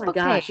kids' Facebook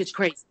page it's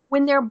crazy.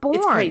 When they're born.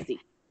 It's crazy.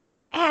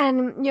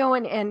 And,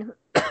 and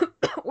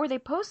or they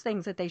post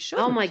things that they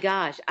shouldn't. Oh my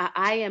gosh.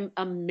 I am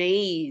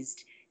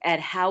amazed at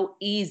how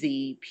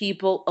easy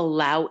people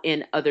allow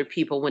in other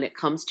people when it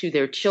comes to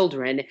their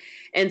children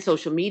and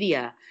social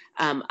media.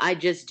 I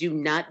just do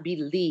not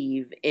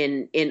believe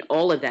in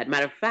all of that.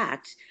 Matter of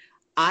fact,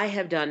 I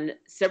have done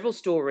several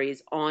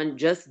stories on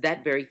just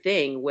that very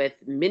thing with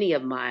many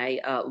of my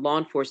law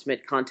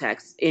enforcement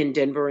contacts in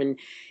Denver and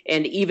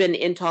even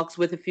in talks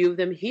with a few of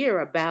them here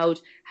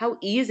about how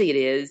easy it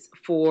is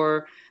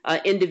for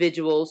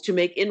individuals to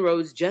make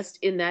inroads just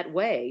in that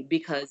way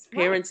because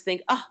parents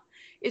think,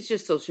 it's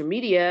just social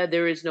media.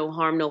 There is no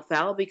harm, no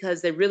foul,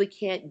 because they really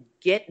can't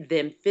get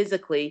them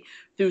physically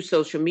through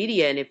social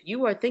media. And if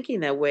you are thinking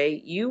that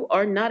way, you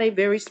are not a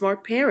very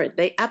smart parent.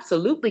 They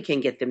absolutely can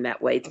get them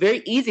that way. It's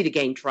very easy to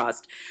gain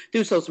trust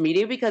through social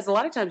media because a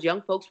lot of times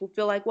young folks will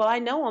feel like, well, I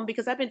know them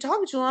because I've been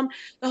talking to them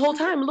the whole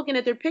time, looking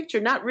at their picture,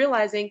 not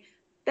realizing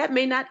that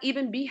may not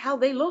even be how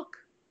they look.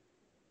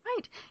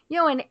 Right.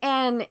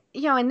 And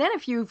then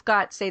if you've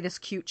got, say, this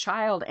cute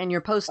child and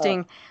you're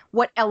posting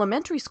what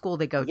elementary school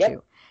they go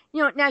to,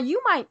 now you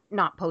might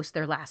not post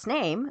their last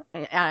name.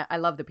 I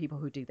love the people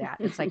who do that.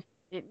 It's like,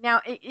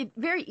 it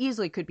very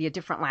easily could be a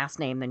different last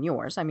name than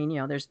yours. I mean,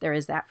 there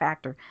is that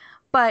factor,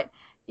 but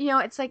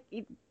it's like,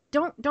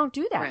 don't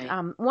do that.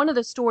 Right. One of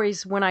the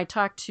stories when I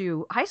talk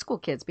to high school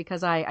kids,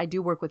 because I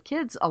do work with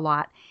kids a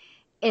lot,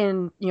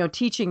 in,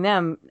 teaching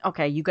them,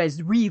 okay, you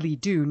guys really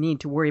do need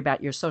to worry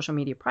about your social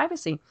media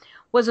privacy,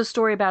 was a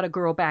story about a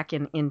girl back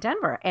in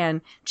Denver,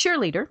 and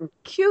cheerleader,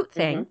 cute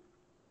thing.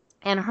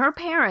 And her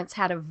parents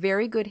had a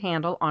very good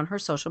handle on her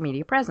social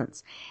media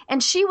presence.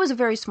 And she was a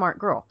very smart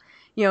girl.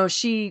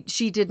 She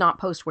did not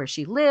post where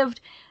she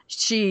lived.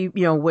 She,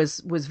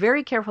 was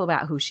very careful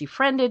about who she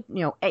friended.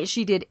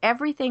 She did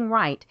everything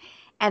right.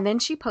 And then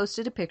she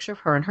posted a picture of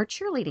her in her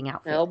cheerleading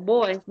outfit. Oh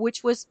boy.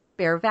 Which was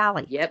Bear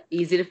Valley. Yep,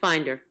 easy to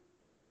find her.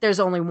 There's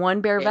only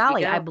one Bear There you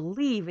Valley, go. I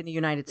believe, in the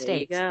United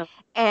States. There you go.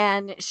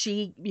 And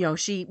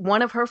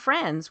one of her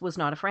friends was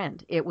not a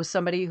friend. It was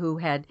somebody who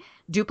had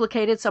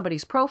duplicated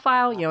somebody's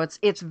profile.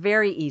 It's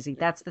very easy.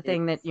 That's the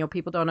thing that,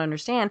 people don't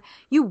understand.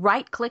 You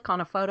right click on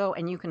a photo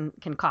and you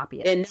can copy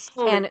it. And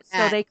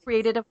so they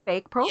created a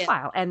fake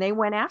profile and they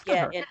went after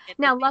her. And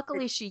now,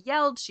 luckily she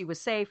yelled, she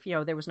was safe.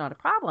 There was not a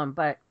problem,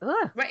 but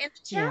right. And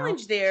the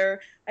challenge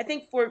there, I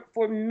think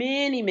for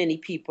many, many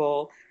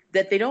people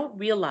that they don't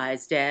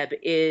realize, Deb,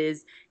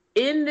 is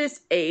in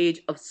this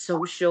age of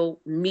social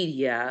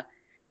media,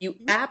 you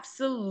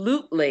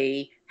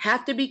absolutely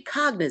have to be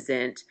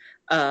cognizant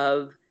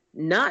of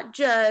not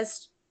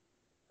just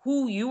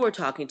who you are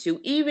talking to,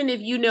 even if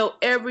you know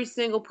every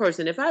single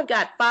person. If I've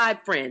got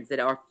 5 friends that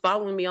are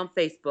following me on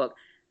Facebook,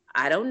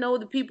 I don't know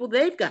the people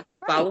they've got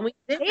following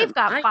them. They've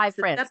got 5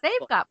 friends.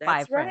 They've got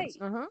 5 friends.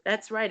 Mm-hmm.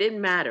 That's right. It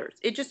matters.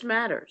 It just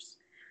matters.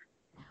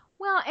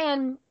 Well,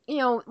 and,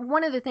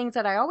 one of the things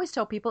that I always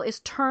tell people is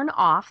turn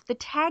off the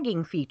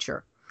tagging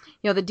feature.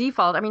 The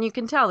default, you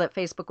can tell that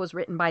Facebook was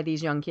written by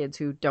these young kids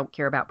who don't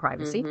care about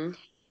privacy. Mm-hmm.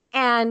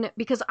 And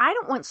because I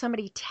don't want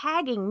somebody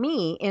tagging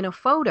me in a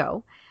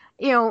photo,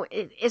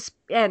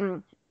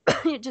 and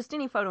just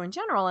any photo in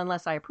general,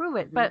 unless I approve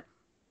it. Mm-hmm. But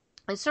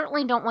I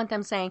certainly don't want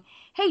them saying,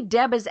 hey,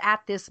 Deb is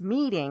at this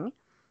meeting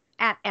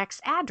at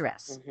X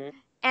address. Mm-hmm.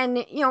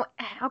 And,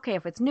 okay,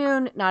 if it's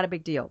noon, not a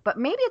big deal. But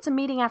maybe it's a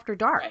meeting after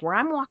dark where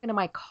I'm walking to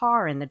my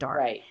car in the dark.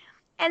 Right.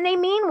 And they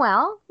mean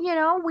well.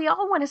 We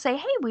all want to say,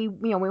 hey, we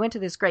went to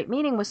this great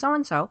meeting with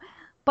so-and-so.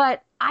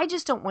 But I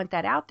just don't want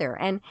that out there.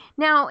 And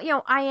now,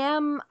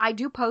 I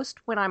do post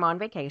when I'm on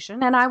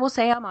vacation. And I will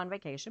say I'm on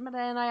vacation. But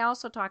then I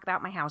also talk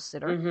about my house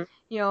sitter,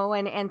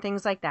 mm-hmm. And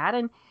things like that.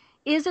 And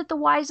is it the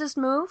wisest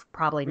move?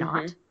 Probably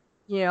not.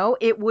 Mm-hmm.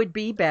 It would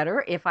be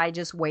better if I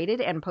just waited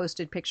and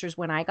posted pictures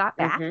when I got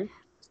back. Mm-hmm.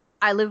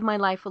 I live my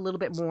life a little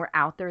bit more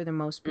out there than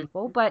most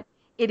people, but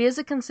it is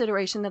a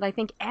consideration that I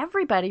think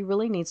everybody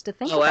really needs to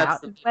think about.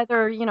 Absolutely.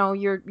 Whether,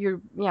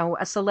 you're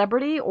a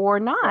celebrity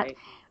or not. Right.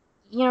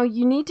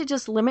 You need to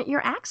just limit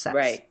your access.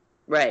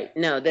 Right.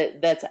 No,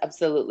 that's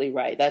absolutely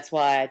right. That's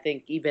why I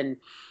think even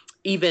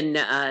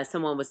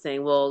someone was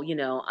saying, well,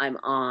 I'm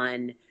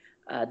on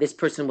this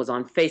person was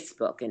on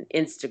Facebook and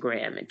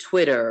Instagram and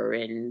Twitter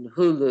and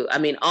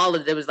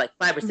Hulu. There was like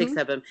 5 or 6 mm-hmm.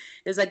 of them.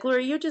 It was like,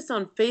 Gloria, you're just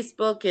on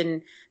Facebook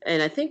and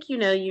I think,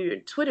 you're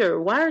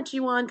Twitter. Why aren't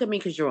you on?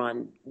 Because you're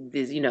on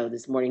this,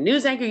 this morning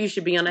news anchor you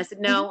should be on. I said,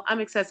 no, mm-hmm. I'm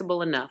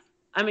accessible enough.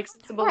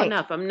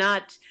 Enough. I'm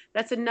not,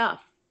 that's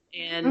enough.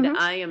 And mm-hmm.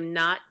 I am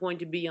not going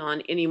to be on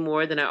any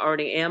more than I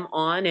already am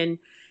on. And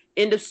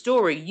end of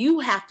story. You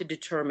have to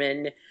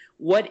determine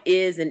what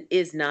is and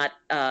is not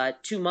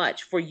too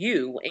much for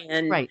you.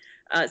 And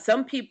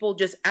some people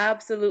just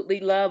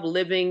absolutely love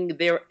living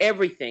their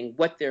everything,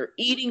 what they're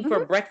eating mm-hmm.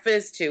 for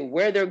breakfast to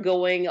where they're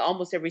going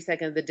almost every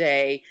second of the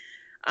day.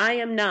 I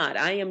am not.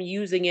 I am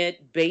using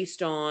it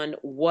based on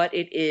what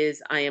it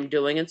is I am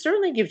doing, and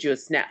certainly gives you a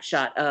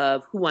snapshot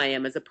of who I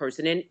am as a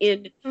person and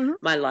in mm-hmm.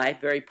 my life.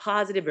 Very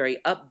positive, very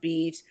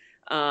upbeat,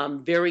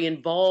 very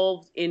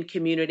involved in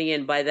community.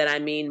 And by that, I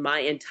mean my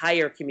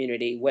entire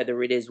community,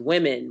 whether it is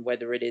women,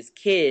 whether it is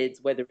kids,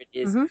 whether it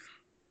is,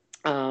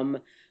 mm-hmm.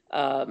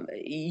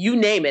 You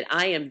name it,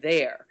 I am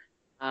there.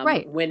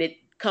 When it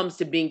comes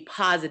to being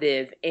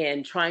positive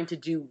and trying to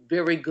do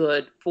very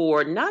good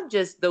for not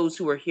just those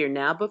who are here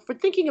now, but for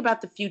thinking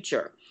about the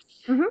future.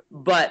 Mm-hmm.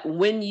 But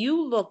when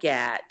you look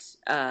at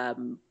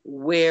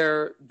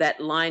where that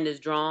line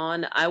is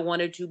drawn, I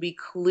wanted to be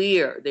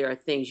clear. There are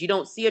things you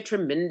don't see a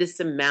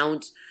tremendous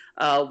amount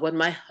of what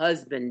my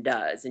husband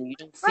does, and you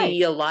don't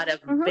see a lot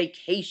of mm-hmm.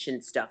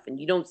 vacation stuff, and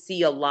you don't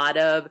see a lot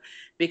of,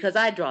 because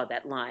I draw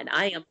that line.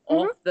 I am mm-hmm.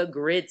 off the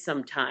grid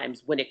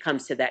sometimes when it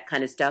comes to that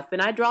kind of stuff,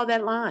 and I draw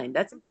that line.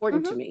 That's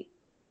important mm-hmm. to me.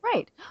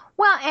 Right.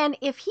 Well, and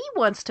if he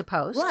wants to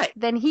post,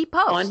 then he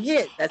posts. On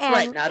his. That's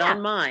right. Not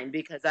on mine,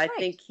 because I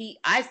think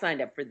I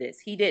signed up for this.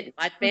 He didn't.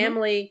 My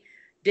family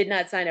mm-hmm. did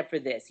not sign up for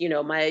this.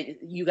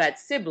 You got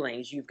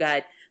siblings,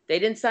 they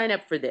didn't sign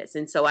up for this.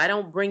 And so I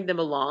don't bring them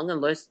along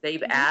unless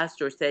they've mm-hmm.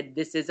 asked or said,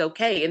 this is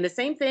okay. And the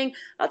same thing,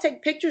 I'll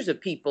take pictures of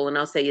people and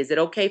I'll say, is it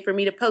okay for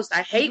me to post?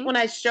 I hate mm-hmm. when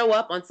I show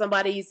up on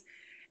somebody's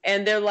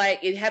and they're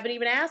like, you haven't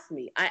even asked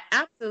me. I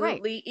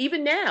absolutely,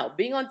 even now,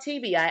 being on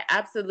TV, I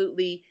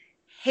absolutely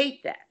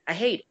hate that. I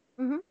hate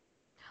it. Mm-hmm.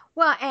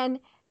 Well, and,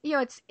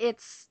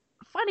 it's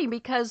funny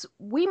because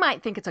we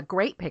might think it's a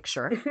great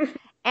picture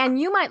and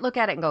you might look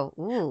at it and go,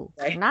 ooh,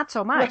 not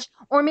so much.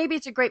 Or maybe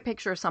it's a great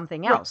picture of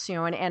something else,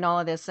 and all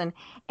of this.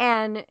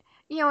 And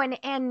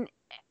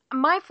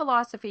my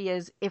philosophy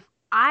is if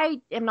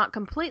I am not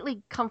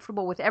completely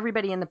comfortable with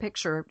everybody in the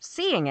picture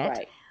seeing it,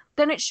 Right.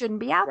 then it shouldn't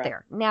be out Right.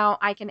 there. Now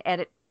I can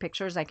edit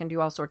pictures, I can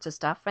do all sorts of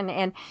stuff,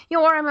 and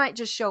or I might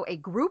just show a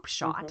group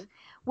shot,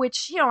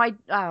 which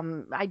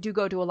I do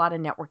go to a lot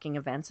of networking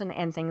events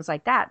and things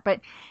like that.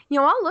 But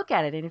I'll look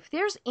at it, and if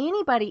there's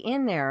anybody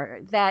in there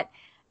that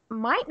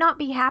might not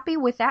be happy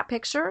with that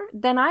picture,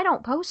 then I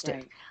don't post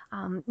it.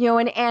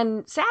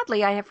 And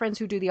sadly, I have friends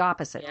who do the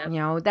opposite.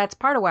 Yep. That's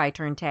part of why I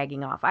turned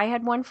tagging off. I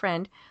had one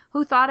friend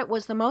who thought it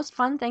was the most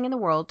fun thing in the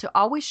world to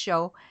always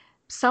show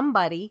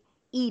somebody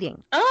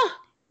eating. Oh,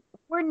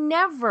 We're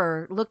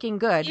never looking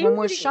good when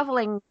we're Beauty.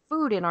 shoveling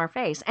food in our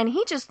face, and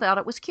he just thought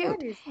it was cute.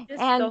 That is just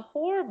And so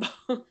horrible.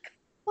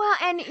 well,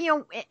 and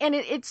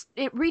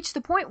it reached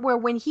the point where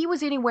when he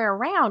was anywhere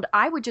around,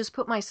 I would just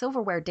put my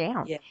silverware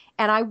down, Yeah.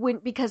 and I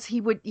wouldn't, because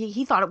he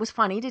thought it was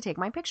funny to take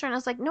my picture, and I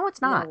was like, no,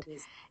 it's not.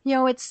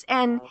 No, it is. It's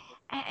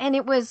and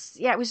it was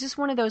just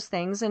one of those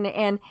things,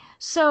 and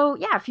so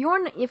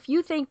if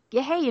you think,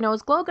 hey,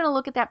 is Glo going to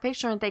look at that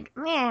picture and think,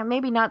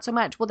 maybe not so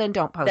much, well then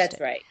don't post it.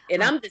 That's right.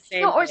 And I'm the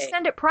same or way.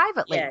 send it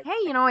privately. Yeah.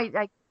 Hey,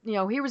 I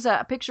here was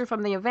a picture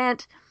from the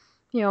event,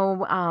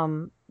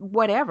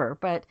 whatever.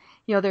 But,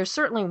 there's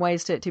certainly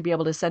ways to be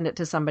able to send it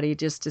to somebody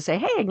just to say,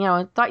 hey,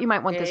 I thought you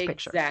might want this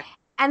picture. Exactly.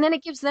 And then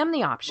it gives them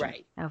the option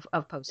Right.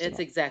 of posting That's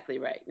it. exactly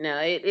right. No,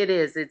 it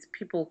is. It's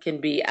people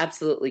can be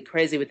absolutely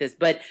crazy with this.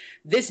 But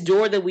this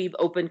door that we've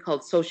opened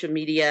called social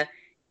media,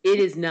 it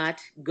is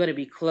not going to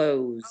be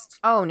closed.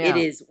 Oh, no. It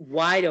is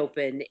wide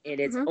open, and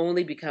it's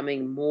only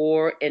becoming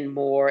more and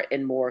more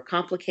and more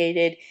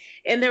complicated.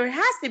 And there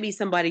has to be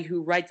somebody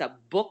who writes a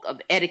book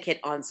of etiquette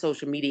on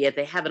social media if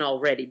they haven't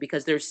already,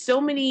 because there's so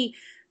many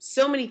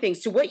things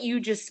to what you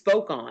just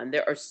spoke on.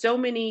 There are so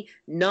many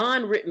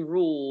non-written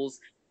rules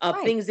of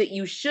things that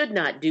you should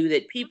not do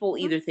that people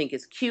either think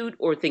is cute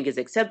or think is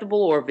acceptable,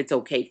 or if it's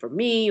okay for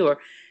me, and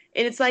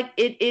it's like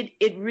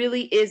it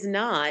really is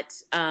not.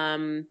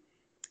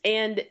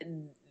 And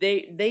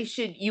they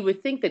should, you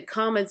would think that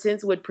common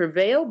sense would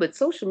prevail, but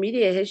social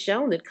media has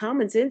shown that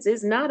common sense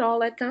is not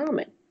all that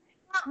common.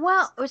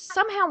 Well,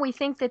 somehow we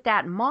think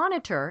that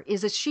monitor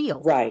is a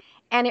shield. Right.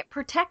 And it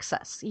protects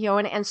us,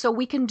 and so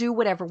we can do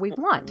whatever we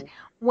want,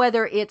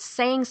 whether it's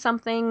saying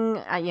something,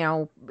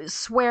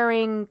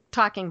 swearing,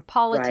 talking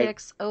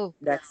politics. Right. Oh,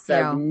 that's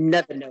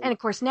another note. And of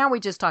course, now we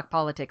just talk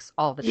politics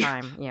all the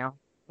time, yeah.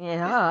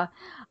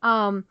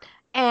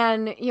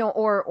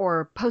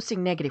 Or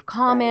posting negative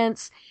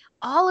comments,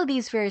 all of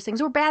these various things,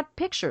 or bad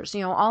pictures,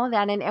 all of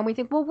that. And we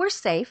think, well, we're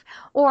safe,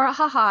 or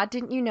haha,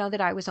 didn't you know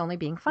that I was only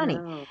being funny?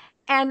 No.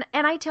 And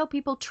I tell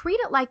people, treat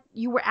it like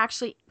you were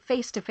actually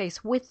face to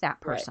face with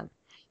that person.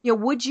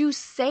 Would you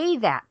say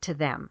that to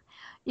them?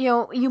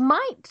 You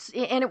might.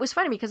 And it was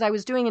funny because I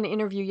was doing an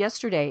interview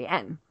yesterday,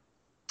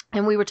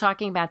 and we were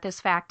talking about this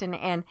fact,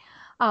 and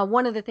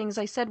one of the things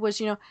I said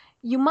was,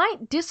 you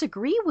might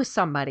disagree with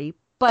somebody,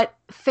 but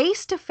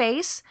face to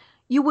face,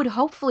 you would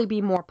hopefully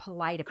be more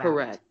polite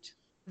about it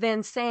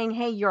than saying,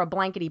 hey, you're a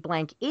blankety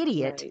blank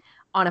idiot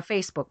on a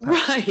Facebook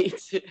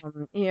post. Right.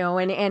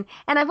 And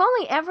I've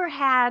only ever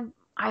had,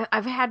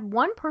 I've had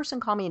one person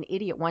call me an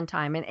idiot one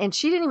time, and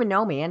she didn't even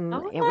know me, and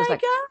it was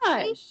like,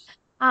 gosh.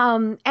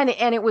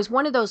 and it was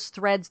one of those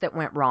threads that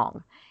went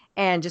wrong,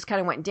 and just kind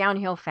of went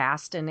downhill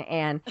fast,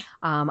 and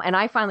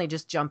I finally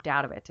just jumped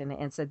out of it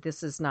and said,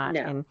 this is not,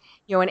 and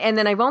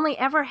then I've only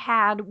ever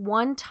had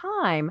one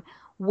time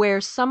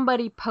where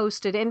somebody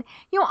posted, and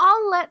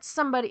I'll let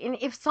somebody, and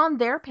if it's on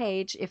their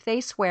page, if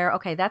they swear,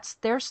 okay, that's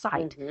their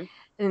site.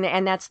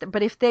 And that's,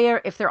 but if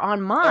they're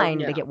on mine,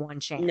 they get one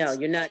chance. No,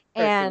 you're not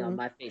cursing on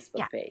my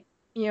Facebook page.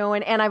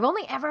 And I've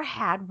only ever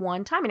had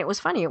one time, and it was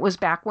funny. It was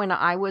back when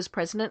I was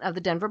president of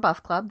the Denver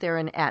Buff Club there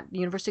at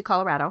University of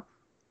Colorado,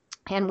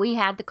 and we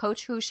had the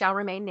coach who shall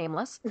remain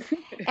nameless,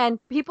 and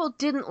people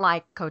didn't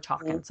like Coach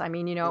Hawkins. I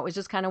mean, it was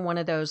just kind of one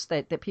of those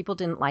that people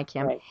didn't like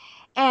him,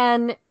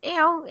 and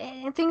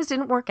things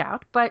didn't work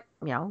out. But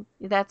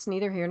that's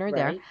neither here nor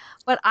there.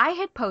 But I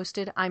had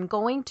posted, I'm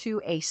going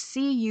to a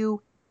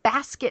CU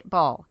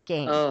basketball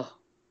game. Oh,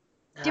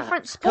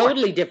 different sport.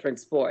 Totally different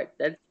sport.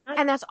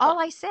 That's all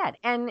I said.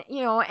 And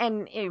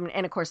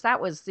and of course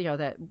that was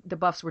the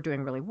Buffs were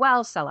doing really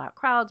well, sellout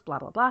crowds, blah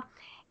blah blah.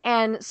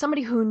 And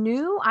somebody who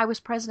knew I was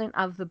president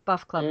of the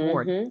Buff Club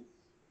board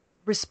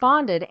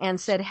responded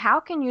and said, "How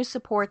can you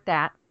support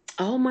that?"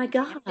 Oh my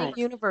God!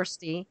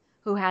 University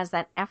who has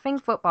that effing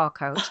football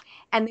coach,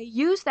 and they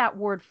used that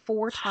word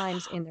 4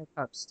 times in their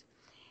post.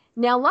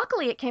 Now,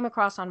 luckily, it came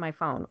across on my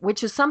phone,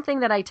 which is something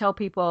that I tell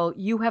people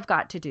you have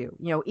got to do.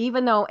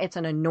 Even though it's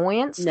an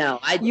annoyance. No,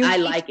 I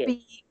like it.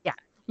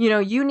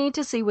 You need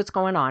to see what's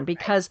going on,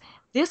 because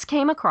this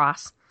came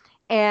across,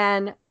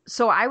 and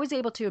so I was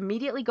able to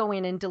immediately go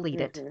in and delete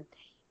it.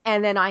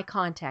 And then I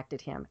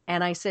contacted him,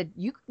 and I said,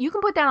 you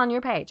can put that on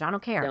your page. I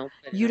don't care.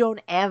 You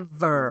don't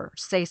ever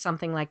say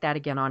something like that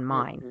again on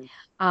mine.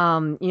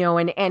 And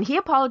he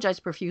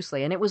apologized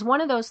profusely. And it was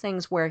one of those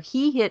things where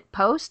he hit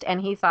post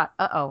and he thought,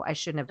 I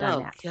shouldn't have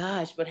done that. Oh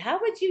gosh, but how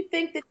would you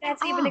think that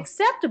that's even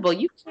acceptable?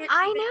 You can't.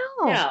 I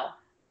know. No.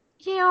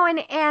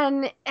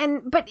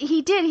 But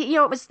he did,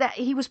 it was that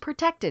he was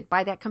protected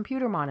by that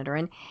computer monitor,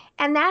 and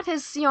that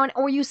is,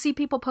 or you see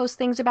people post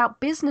things about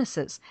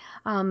businesses.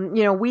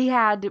 We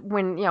had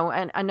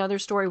another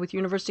story with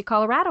University of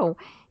Colorado.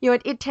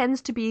 It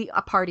tends to be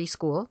a party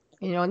school,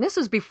 and this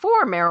was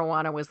before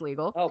marijuana was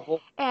legal. Oh boy.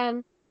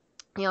 And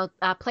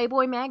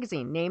Playboy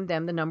magazine named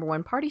them the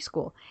 #1 party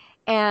school.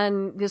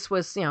 And this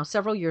was,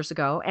 several years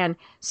ago. And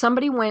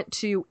somebody went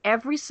to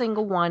every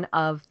single one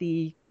of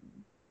the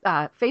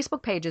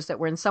Facebook pages that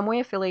were in some way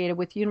affiliated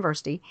with the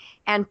university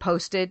and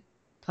posted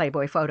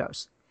Playboy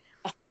photos.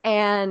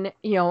 And,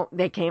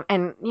 they came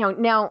and,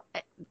 now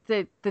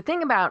the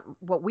thing about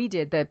what we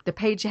did, the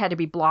page had to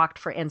be blocked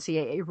for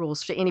NCAA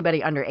rules to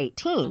anybody under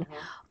 18,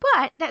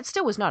 but that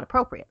still was not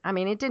appropriate. I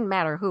mean, it didn't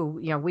matter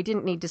who, we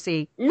didn't need to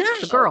see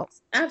the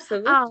girls.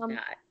 Absolutely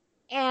not.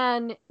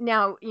 And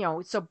now,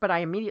 but I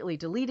immediately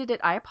deleted it.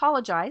 I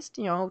apologized,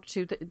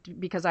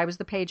 because I was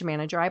the page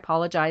manager. I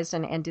apologized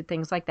and did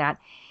things like that.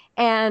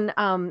 And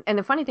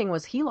the funny thing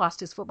was he lost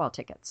his football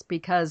tickets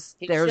because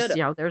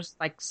there's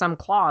like some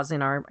clause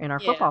in our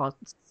football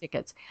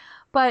tickets.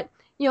 But,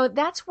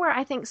 that's where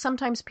I think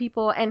sometimes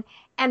people, and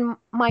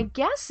my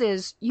guess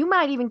is you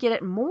might even get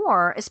it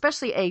more,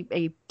 especially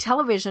a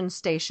television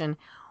station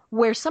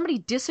where somebody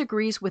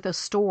disagrees with a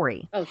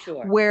story. Oh,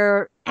 sure.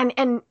 Where, and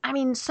I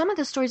mean, some of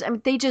the stories, I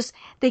mean,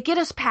 they get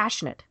us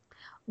passionate,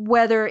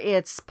 whether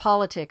it's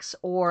politics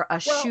or a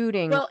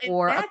shooting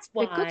or that's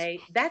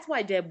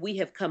why, Deb, we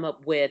have come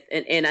up with,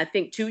 and I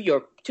think to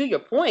your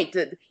point,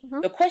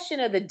 the question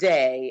of the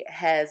day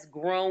has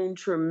grown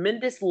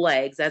tremendous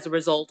legs as a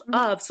result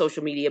of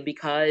social media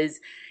because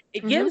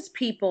it gives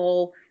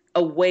people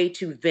a way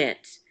to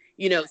vent.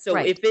 So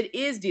if it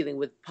is dealing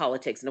with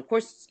politics, and of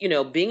course,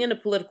 being in a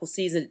political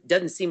season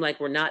doesn't seem like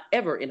we're not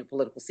ever in a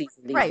political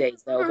season these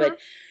days, though. But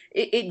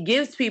it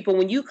gives people,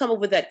 when you come up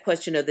with that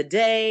question of the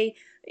day,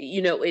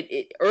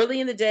 it early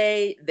in the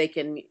day, they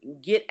can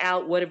get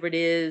out whatever it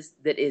is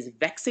that is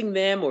vexing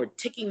them or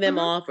ticking them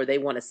off, or they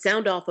want to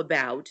sound off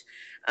about,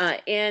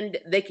 and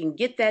they can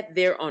get that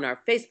there on our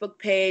Facebook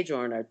page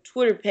or on our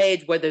Twitter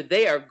page, whether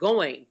they are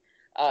going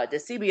to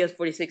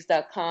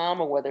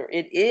CBS46.com or whether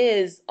it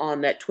is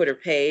on that Twitter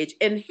page.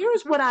 And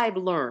here's what I've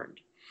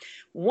learned.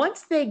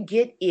 Once they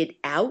get it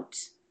out,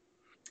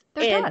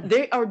 they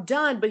are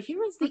done. But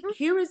here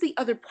is the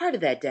other part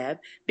of that, Deb,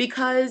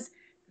 because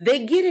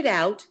they get it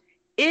out.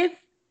 If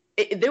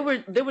there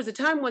was a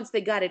time once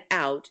they got it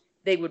out,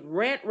 they would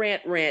rant,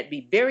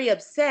 be very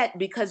upset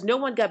because no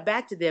one got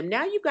back to them.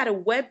 Now you've got a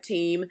web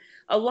team.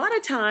 A lot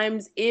of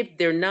times, if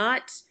they're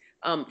not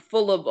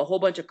full of a whole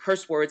bunch of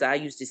curse words, I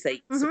used to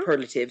say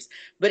superlatives,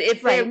 but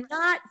if they're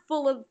not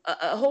full of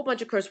a whole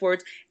bunch of curse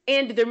words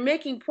and they're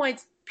making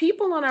points,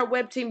 people on our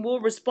web team will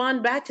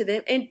respond back to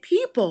them, and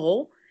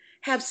people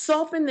have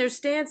softened their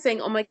stance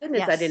saying, oh my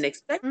goodness, I didn't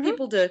expect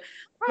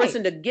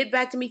person to get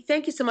back to me.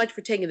 Thank you so much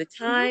for taking the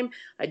time.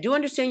 I do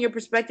understand your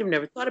perspective.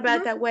 Never thought about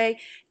it that way.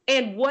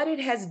 And what it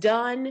has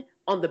done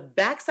on the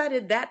backside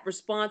of that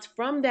response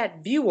from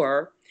that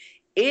viewer,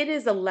 it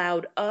has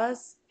allowed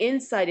us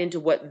insight into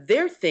what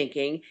they're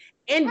thinking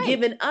and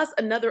given us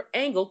another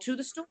angle to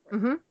the story.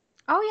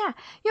 Oh,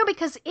 yeah.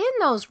 Because in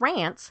those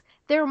rants,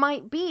 there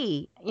might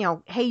be,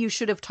 hey, you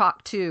should have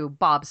talked to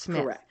Bob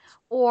Smith. Correct.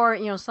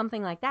 Or,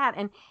 something like that.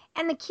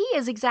 And the key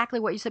is exactly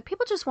what you said.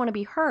 People just want to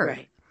be heard.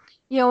 Right.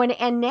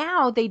 And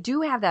now they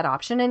do have that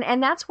option.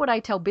 And that's what I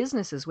tell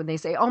businesses when they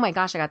say, oh my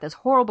gosh, I got this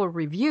horrible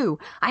review.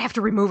 I have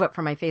to remove it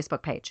from my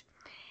Facebook page.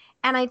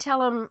 And I tell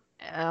them,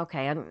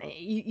 okay,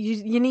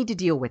 you need to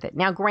deal with it.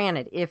 Now,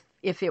 granted,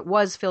 if it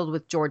was filled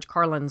with George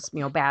Carlin's,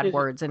 bad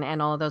words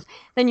and all of those,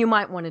 then you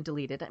might want to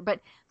delete it.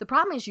 But the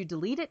problem is you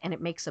delete it and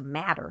it makes them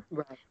madder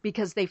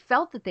because they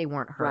felt that they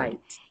weren't heard. Right.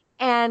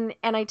 And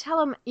I tell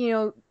them,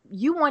 you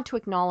want to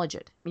acknowledge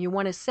it. You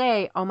want to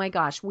say, oh my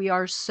gosh, we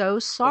are so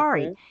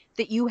sorry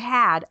that you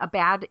had a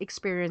bad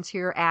experience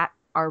here at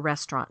our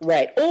restaurant.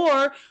 Right.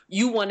 Or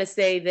you want to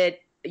say that,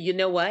 you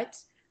know what?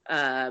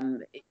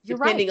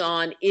 Depending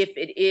on if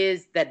it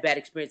is that bad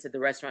experience at the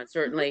restaurant,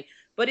 certainly.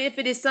 But if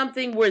it is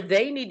something where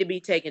they need to be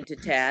taken to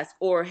task,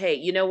 or, hey,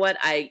 you know what?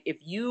 If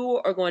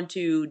you are going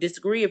to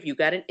disagree, if you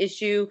got an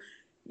issue,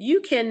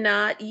 you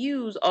cannot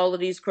use all of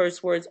these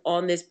curse words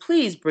on this.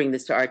 Please bring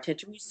this to our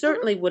attention. We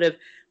certainly would have,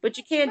 but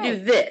you can't do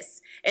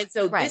this. And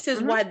so this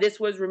is why this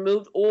was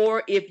removed.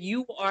 Or if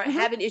you are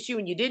have an issue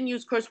and you didn't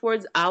use curse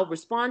words, I'll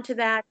respond to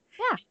that.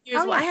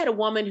 Yeah. I had a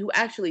woman who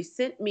actually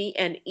sent me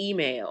an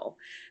email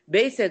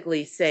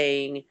basically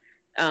saying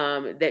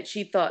that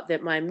she thought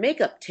that my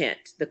makeup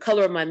tint, the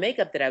color of my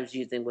makeup that I was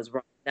using, was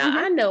wrong. Now,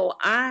 I know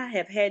I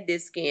have had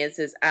this skin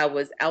since I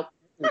was out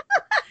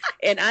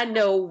and I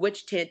know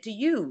which tint to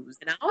use.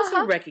 And I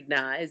also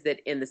recognize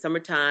that in the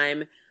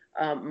summertime,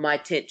 my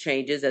tint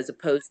changes as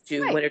opposed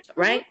to winter,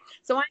 right?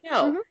 So I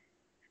know.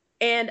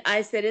 And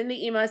I said in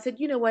the email, I said,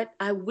 you know what?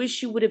 I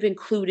wish you would have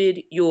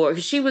included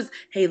she was,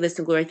 hey,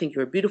 listen, Gloria, I think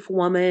you're a beautiful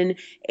woman.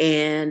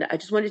 And I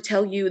just wanted to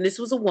tell you, and this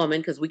was a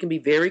woman, because we can be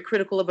very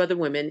critical of other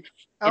women.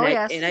 Oh,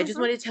 yes. And I just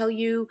want to tell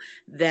you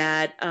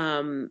that,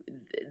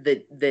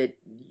 that,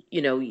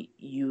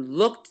 you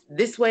looked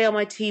this way on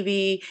my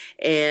TV,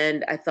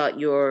 and I thought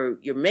your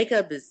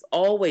makeup is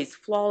always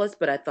flawless,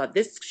 but I thought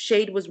this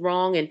shade was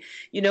wrong. And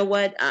you know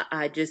what?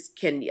 I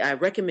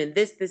recommend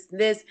this, this,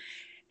 and this.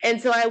 And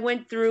so I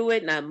went through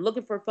it, and I'm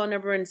looking for a phone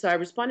number. And so I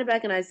responded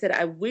back, and I said,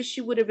 I wish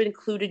you would have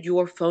included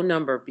your phone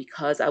number,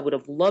 because I would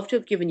have loved to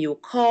have given you a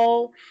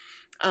call.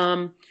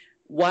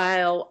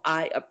 While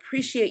I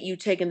appreciate you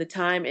taking the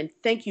time, and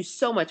thank you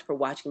so much for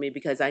watching me,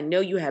 because I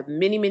know you have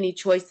many, many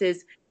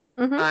choices.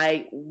 Mm-hmm.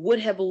 I would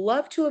have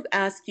loved to have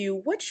asked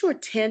you, what's your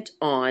tint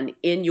on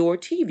in your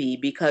TV?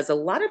 Because a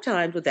lot of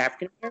times with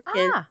African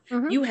Americans,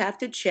 you have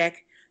to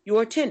check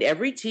your tint.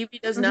 Every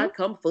TV does not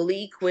come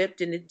fully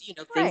equipped, and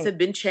things have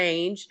been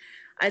changed.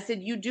 I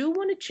said, you do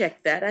want to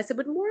check that. I said,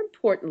 but more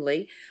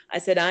importantly, I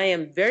said, I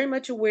am very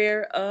much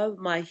aware of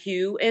my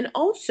hue. And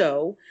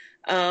also,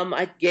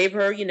 I gave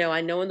her,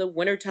 I know in the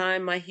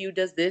wintertime my hue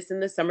does this, in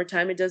the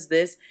summertime it does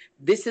this.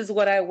 This is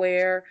what I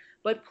wear.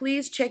 But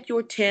please check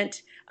your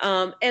tint,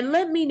 and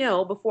let me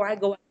know before I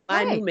go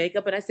buy new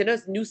makeup. And I said,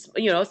 new,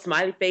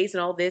 smiley face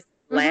and all this,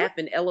 laugh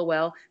and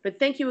LOL. But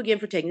thank you again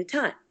for taking the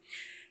time.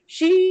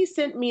 She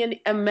sent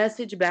me a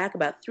message back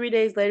about 3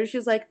 days later. She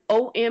was like,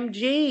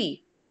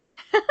 OMG.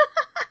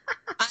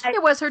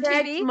 It was her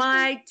TV.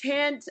 My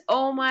tint.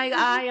 Oh my,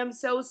 I am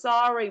so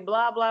sorry.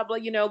 Blah, blah, blah.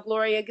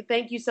 Gloria,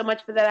 thank you so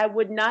much for that. I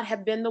would not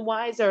have been the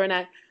wiser.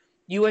 And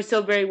you are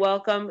so very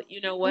welcome.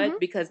 You know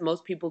what? Because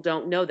most people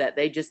don't know that.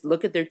 They just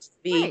look at their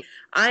TV. Right.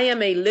 I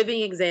am a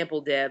living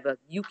example, Deb.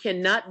 You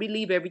cannot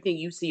believe everything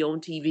you see on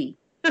TV.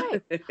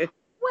 Right.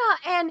 Well,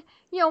 and,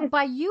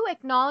 by you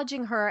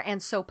acknowledging her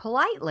and so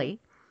politely,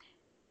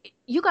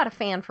 you got a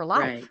fan for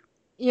life. Right.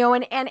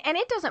 And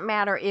it doesn't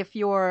matter if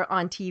you're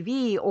on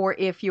TV or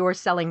if you're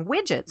selling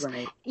widgets.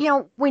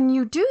 Right. When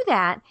you do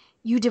that,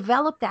 you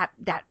develop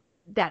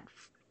that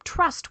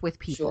trust with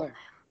people. Sure.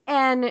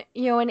 And,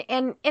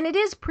 and it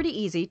is pretty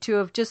easy to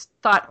have just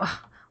thought,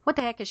 oh, what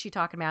the heck is she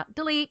talking about?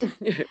 Delete.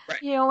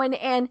 Right.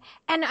 And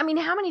I mean,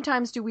 how many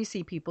times do we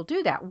see people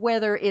do that?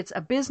 Whether it's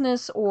a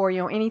business or,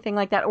 anything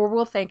like that, or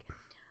we'll think,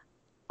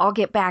 I'll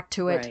get back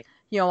to it. Right.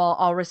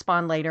 I'll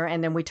respond later,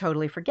 and then we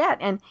totally forget.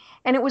 And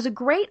it was a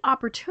great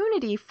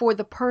opportunity for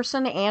the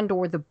person and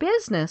or the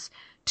business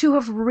to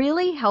have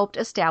really helped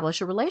establish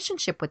a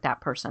relationship with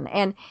that person.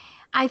 And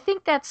I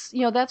think that's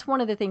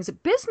one of the things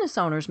that business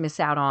owners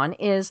miss out on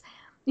is,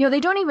 they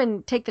don't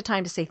even take the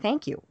time to say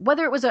thank you,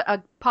 whether it was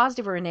a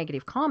positive or a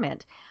negative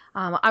comment.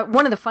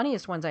 One of the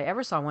funniest ones I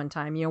ever saw one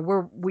time,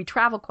 we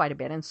travel quite a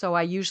bit, and so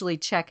I usually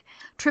check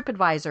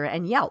TripAdvisor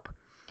and Yelp.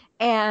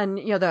 And,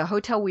 the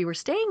hotel we were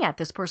staying at,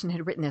 this person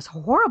had written this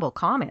horrible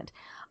comment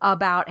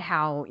about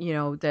how,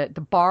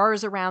 the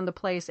bars around the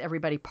place,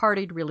 everybody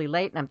partied really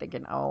late. And I'm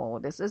thinking, oh,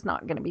 this is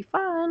not going to be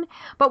fun.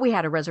 But we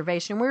had a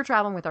reservation. We were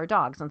traveling with our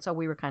dogs. And so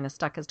we were kind of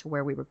stuck as to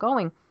where we were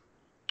going.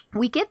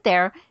 We get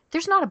there.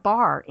 There's not a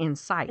bar in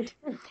sight.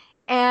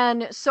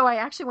 And so I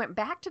actually went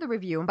back to the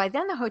review, and by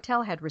then the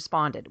hotel had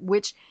responded,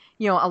 which,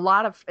 a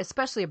lot of,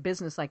 especially a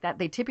business like that,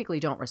 they typically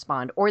don't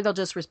respond, or they'll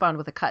just respond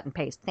with a cut and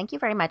paste. Thank you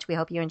very much. We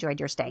hope you enjoyed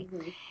your stay.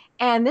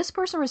 And this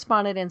person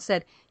responded and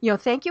said,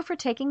 thank you for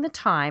taking the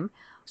time.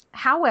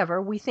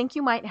 However, we think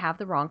you might have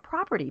the wrong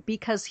property,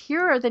 because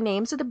here are the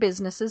names of the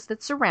businesses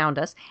that surround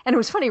us. And it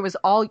was funny. It was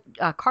all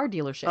car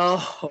dealerships.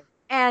 Oh.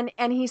 And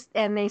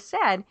they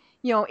said,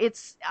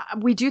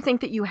 we do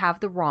think that you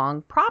have the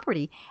wrong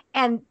property.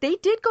 And they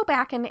did go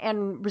back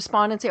and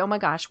respond and say, oh my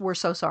gosh, we're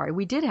so sorry.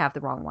 We did have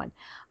the wrong one.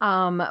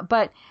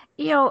 But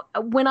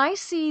when I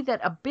see that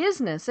a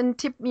business, and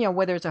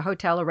whether it's a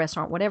hotel, a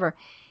restaurant, whatever,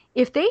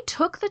 if they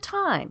took the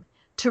time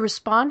to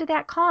respond to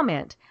that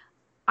comment,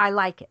 I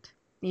like it.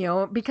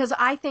 Because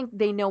I think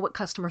they know what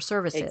customer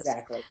service is.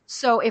 Exactly.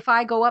 So if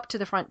I go up to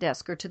the front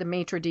desk or to the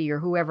maitre d' or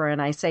whoever,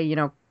 and I say,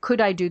 could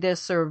I do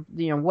this or,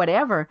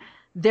 whatever,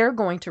 they're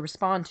going to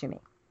respond to me.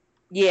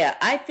 Yeah,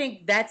 I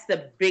think that's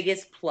the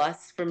biggest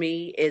plus for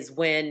me is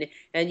when,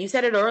 and you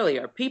said it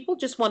earlier, people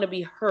just want to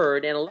be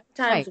heard. And a lot of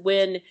times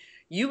when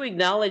you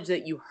acknowledge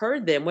that you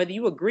heard them, whether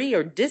you agree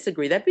or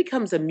disagree, that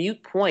becomes a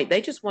moot point.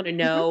 They just want to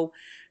know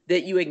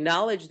that you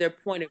acknowledge their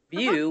point of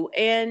view.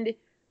 And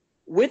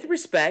with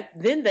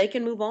respect, then they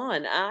can move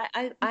on.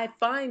 I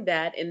find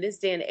that in this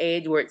day and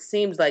age where it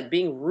seems like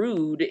being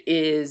rude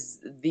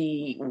is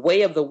the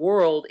way of the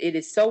world, it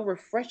is so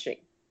refreshing.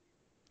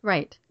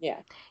 Right.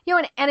 Yeah.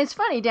 And it's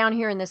funny down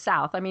here in the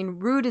South. I mean,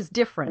 rude is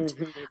different.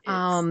 It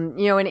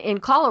is. In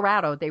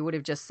Colorado, they would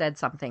have just said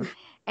something.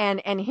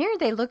 And here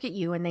they look at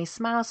you and they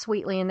smile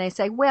sweetly and they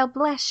say, well,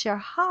 bless your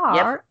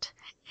heart.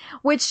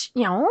 Yep. Which,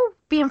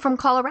 being from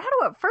Colorado,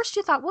 at first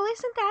you thought, well,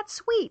 isn't that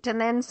sweet?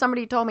 And then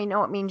somebody told me,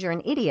 no, it means you're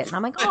an idiot. And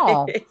I'm like,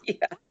 oh,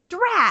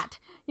 drat.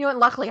 And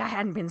luckily I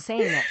hadn't been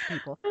saying that to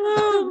people.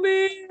 Oh,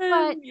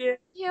 man.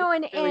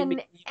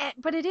 But,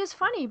 but it is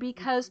funny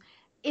because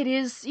it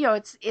is,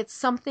 it's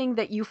something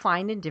that you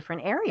find in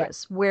different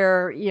areas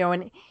where,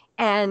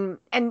 and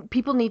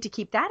people need to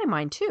keep that in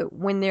mind too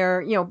when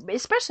they're,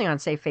 especially on,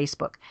 say,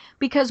 Facebook,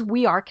 because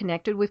we are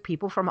connected with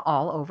people from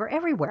all over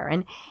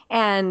everywhere.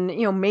 And,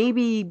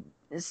 maybe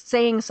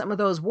saying some of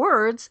those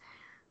words,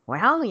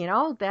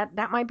 well,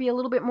 that might be a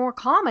little bit more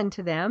common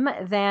to them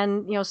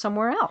than,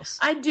 somewhere else.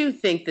 I do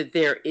think that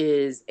there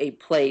is a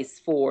place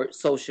for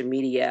social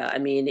media. I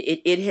mean,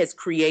 it has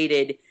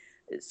created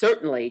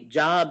certainly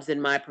jobs in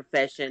my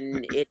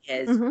profession.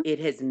 It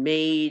has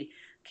made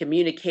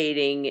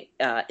communicating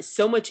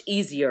so much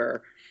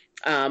easier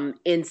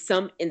in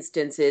some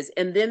instances,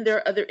 and then there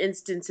are other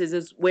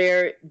instances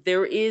where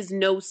there is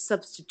no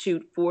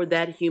substitute for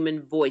that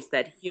human voice,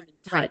 that human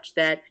touch,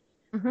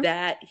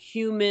 that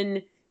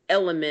human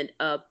element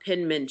of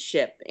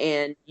penmanship,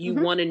 and you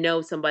want to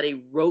know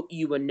somebody wrote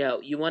you a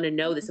note. You want to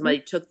know that somebody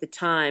took the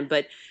time.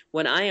 But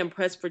when I am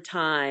pressed for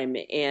time,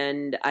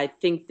 and I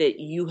think that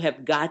you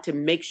have got to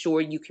make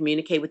sure you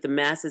communicate with the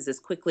masses as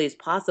quickly as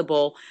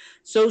possible,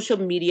 social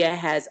media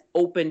has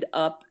opened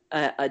up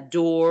a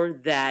door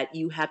that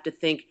you have to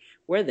think,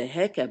 where the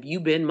heck have you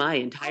been my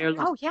entire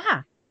life? Oh,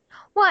 yeah.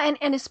 Well,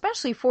 and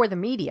especially for the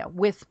media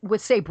with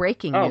say,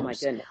 breaking news. Oh, my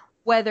goodness.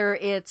 Whether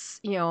it's,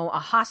 a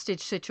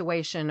hostage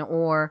situation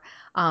or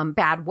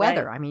bad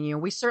weather. Right. I mean,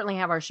 we certainly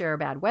have our share of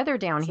bad weather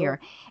down here.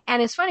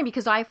 And it's funny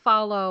because I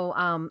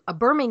follow a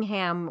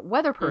Birmingham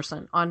weather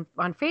person on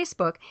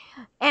Facebook,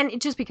 and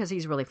just because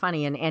he's really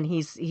funny and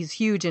he's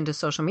huge into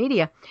social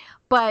media.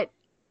 But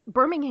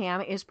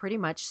Birmingham is pretty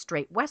much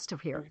straight west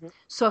of here.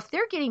 So if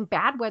they're getting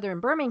bad weather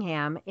in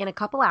Birmingham in a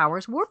couple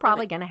hours, we're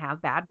probably going to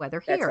have bad weather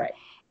here. That's right.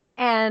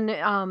 And,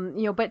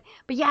 but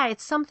yeah,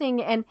 it's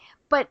something.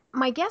 But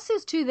my guess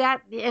is too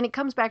that, and it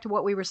comes back to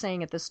what we were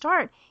saying at the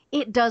start,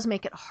 it does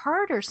make it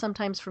harder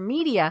sometimes for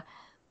media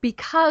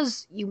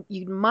because you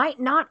might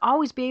not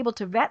always be able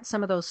to vet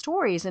some of those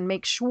stories and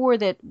make sure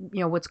that,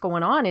 what's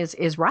going on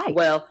is right.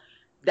 Well,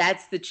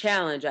 that's the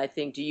challenge, I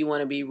think. Do you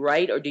want to be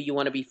right or do you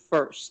want to be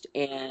first?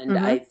 And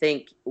I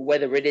think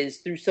whether it is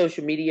through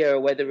social media or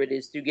whether it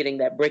is through getting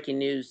that breaking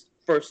news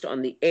first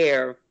on the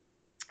air,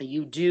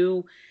 you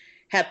do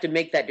have to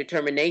make that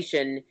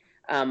determination.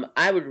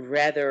 I would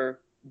rather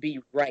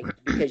be right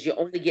because you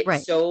only get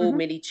so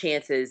many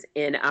chances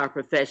in our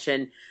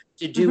profession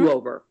to do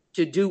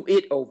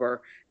it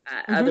over.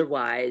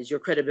 Otherwise, your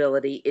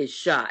credibility is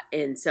shot.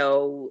 And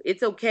so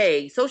it's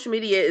okay. Social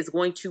media is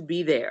going to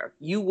be there.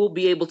 You will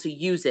be able to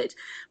use it.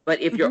 But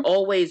if you're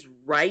always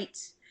right,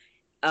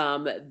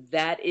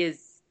 that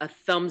is a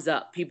thumbs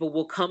up. People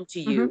will come to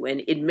you,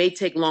 and it may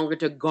take longer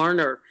to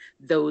garner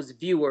those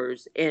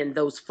viewers and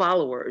those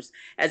followers,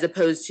 as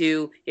opposed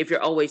to if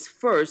you're always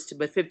first,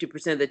 but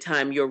 50% of the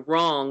time you're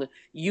wrong,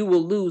 you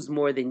will lose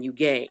more than you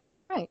gain.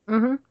 Right.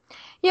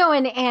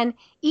 And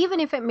even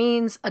if it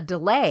means a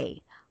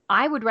delay,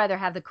 I would rather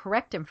have the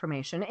correct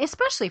information,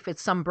 especially if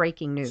it's some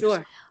breaking news.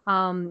 Sure.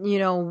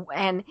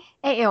 And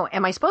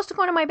am I supposed to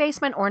go into my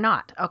basement or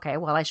not? Okay,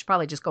 well, I should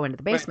probably just go into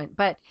the basement.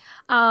 Right.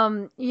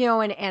 But,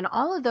 and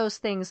all of those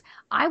things,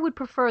 I would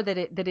prefer that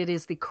it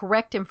is the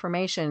correct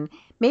information.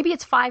 Maybe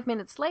it's 5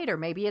 minutes later.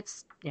 Maybe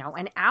it's,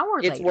 an hour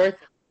later. It's worth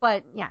it.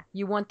 But yeah,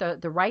 you want the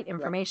right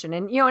information.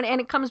 Right. And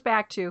it comes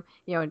back to,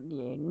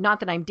 not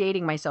that I'm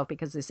dating myself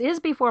because this is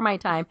before my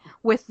time,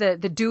 with the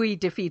Dewey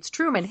defeats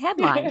Truman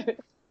headline.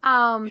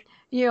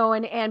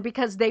 And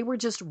because they were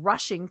just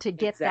rushing to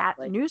get that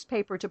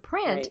newspaper to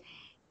print. Right.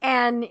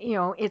 And,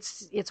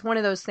 it's one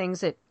of those things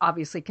that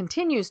obviously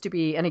continues to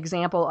be an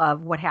example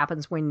of what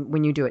happens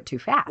when you do it too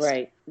fast.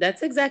 Right.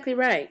 That's exactly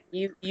right.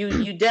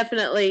 You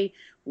definitely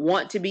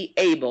want to be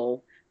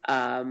able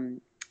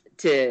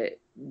to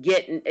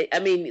get, I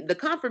mean, the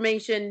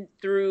confirmation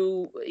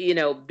through,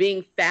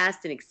 being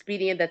fast and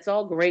expedient, that's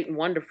all great and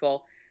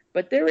wonderful.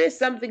 But there is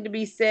something to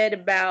be said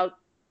about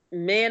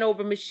man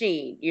over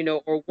machine,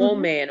 or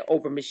woman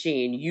over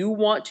machine. You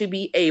want to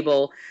be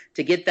able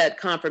to get that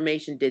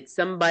confirmation. Did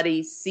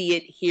somebody see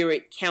it, hear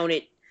it, count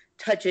it,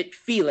 touch it,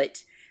 feel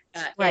it?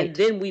 And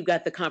then we've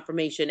got the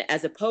confirmation,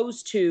 as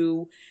opposed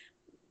to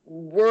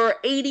we're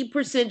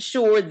 80%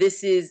 sure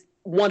this is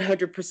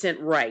 100%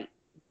 right.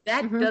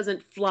 That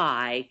doesn't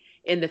fly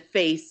in the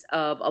face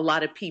of a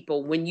lot of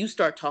people when you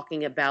start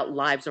talking about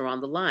lives are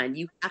on the line.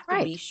 You have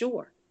to be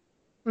sure.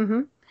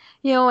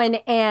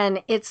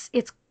 And it's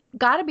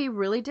got to be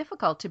really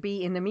difficult to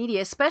be in the media,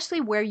 especially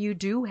where you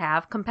do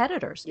have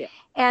competitors. Yeah.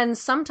 And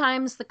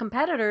sometimes the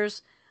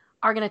competitors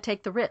are going to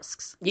take the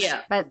risks.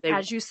 Yeah. But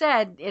as you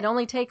said, it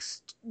only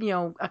takes,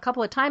 a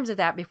couple of times of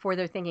that before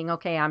they're thinking,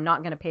 okay, I'm not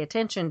going to pay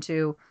attention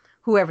to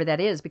whoever that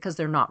is because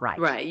they're not right.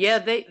 Right. Yeah,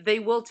 they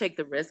will take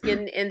the risk.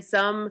 And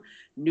some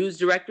news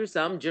directors,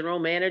 some general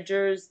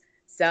managers,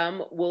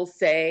 some will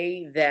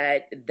say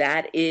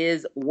that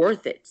is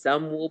worth it.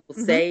 Some will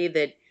say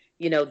that,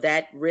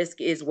 that risk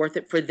is worth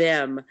it for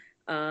them.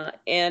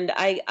 And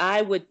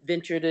I would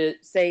venture to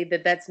say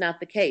that that's not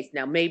the case.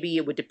 Now, maybe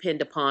it would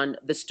depend upon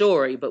the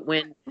story, but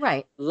when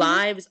Right.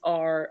 lives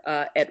are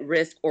at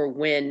risk or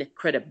when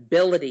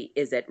credibility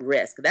is at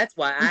risk, that's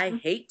why I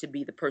hate to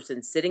be the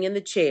person sitting in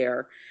the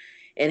chair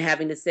and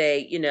having to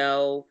say,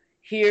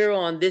 here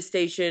on this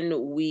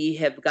station, we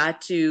have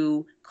got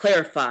to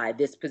clarify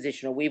this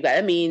position, or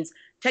that means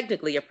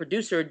technically a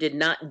producer did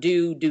not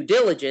do due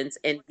diligence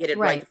and get it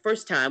right the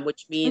first time,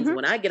 which means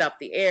when I get off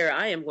the air,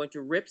 I am going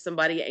to rip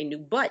somebody a new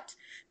butt,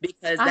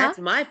 because that's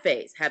my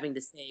face having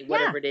to say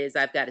whatever it is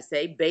I've got to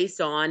say based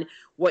on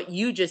what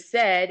you just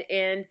said.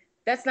 And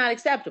that's not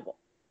acceptable.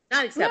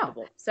 Not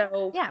acceptable. No.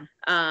 So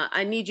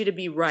I need you to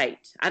be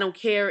right. I don't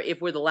care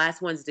if we're the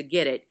last ones to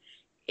get it.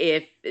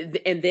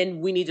 And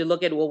then we need to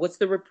look at, well, what's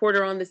the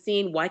reporter on the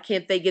scene? Why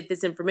can't they get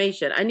this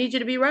information? I need you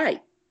to be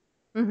right.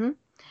 Mm-hmm.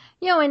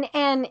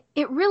 And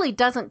it really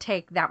doesn't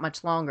take that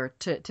much longer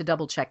to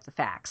double check the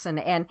facts.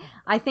 And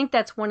I think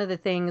that's one of the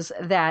things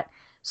that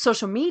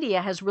social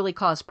media has really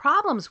caused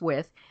problems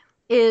with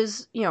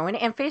is,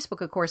 and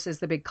Facebook, of course, is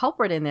the big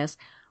culprit in this.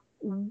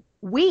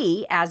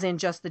 We, as in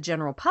just the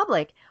general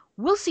public,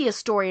 will see a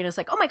story and it's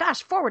like, oh my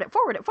gosh, forward it.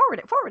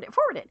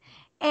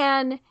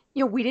 And,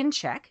 we didn't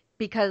check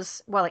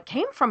because, well, it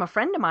came from a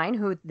friend of mine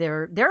who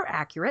they're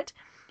accurate.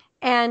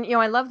 And,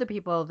 I love the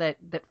people that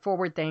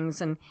forward things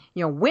and,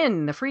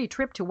 win the free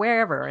trip to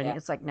wherever. And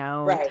it's like,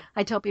 no,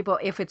 I tell people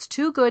if it's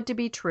too good to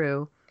be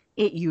true,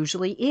 it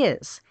usually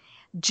is.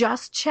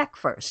 Just check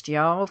first.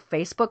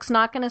 Facebook's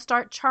not going to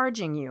start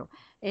charging you.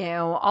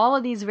 All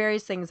of these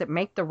various things that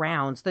make the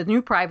rounds, the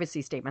new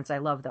privacy statements. I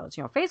love those.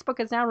 Facebook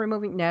is now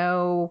removing.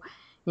 No,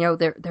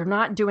 they're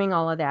not doing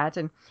all of that.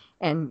 And,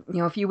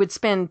 if you would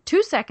spend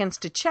 2 seconds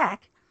to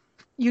check,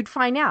 you'd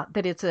find out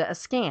that it's a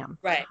scam.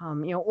 Right.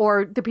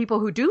 Or the people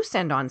who do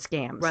send on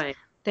scams. Right.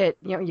 That,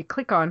 you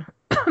click on,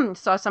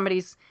 saw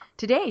somebody's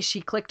today,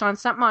 she clicked on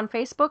something on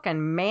Facebook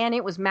and man,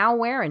 it was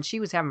malware and she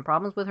was having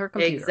problems with her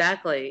computer.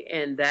 Exactly.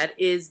 And that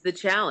is the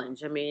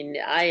challenge. I mean,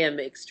 I am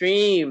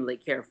extremely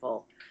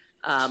careful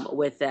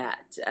with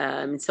that.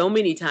 So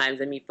many times,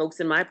 folks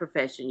in my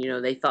profession,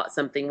 they thought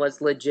something was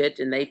legit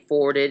and they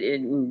forwarded it,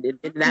 and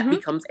that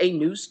becomes a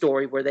news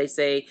story where they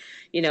say,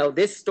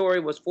 this story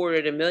was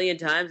forwarded 1 million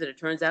times and it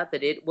turns out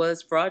that it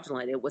was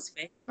fraudulent. It was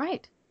fake.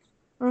 Right.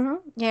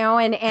 And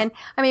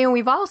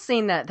we've all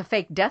seen the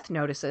fake death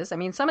notices.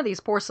 Some of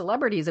these poor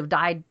celebrities have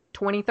died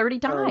 20, 30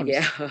 times.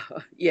 Oh,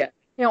 yeah.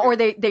 Or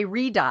they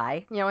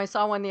re-die. I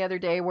saw one the other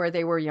day where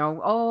they were,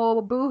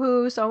 oh,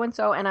 boo-hoo,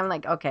 so-and-so. And I'm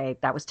like, okay,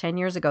 that was 10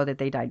 years ago that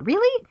they died.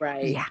 Really?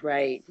 Right, yeah.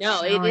 Right.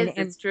 No,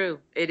 it's true.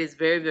 It is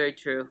very, very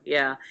true.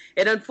 Yeah.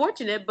 And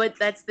unfortunate, but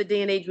that's the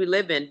day and age we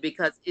live in,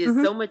 because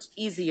it's so much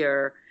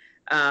easier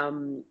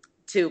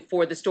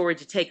for the story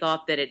to take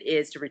off than it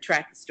is to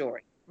retract the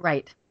story.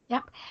 Right.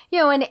 Yep.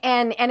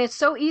 And it's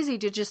so easy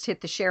to just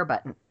hit the share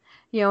button.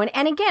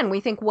 And again, we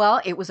think,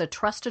 well, it was a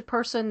trusted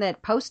person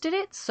that posted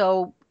it,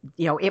 so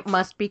it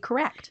must be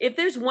correct. If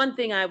there's one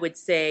thing I would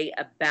say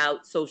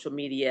about social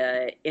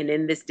media and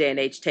in this day and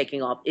age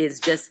taking off is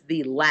just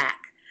the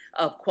lack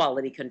of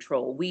quality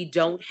control. We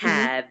don't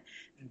have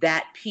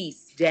that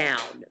piece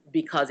down,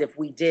 because if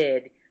we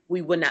did,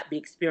 we would not be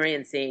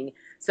experiencing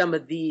some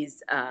of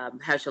these,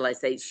 how shall I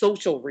say,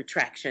 social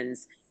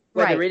retractions,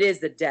 whether it is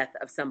the death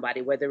of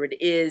somebody, whether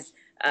it is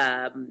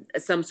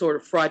some sort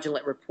of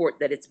fraudulent report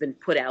that it's been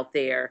put out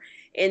there.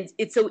 And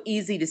it's so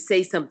easy to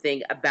say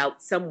something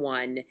about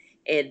someone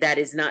and that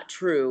is not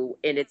true.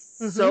 And it's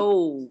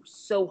so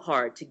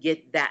hard to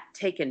get that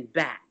taken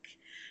back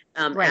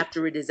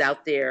after it is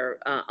out there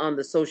on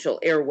the social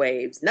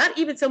airwaves. Not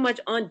even so much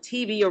on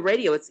TV or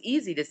radio. It's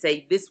easy to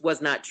say this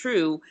was not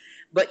true,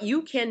 but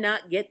you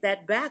cannot get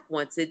that back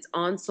once it's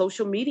on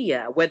social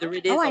media, whether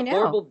it is a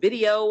horrible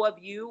video of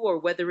you or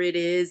whether it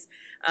is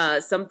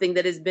something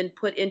that has been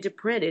put into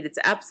print. It's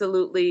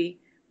absolutely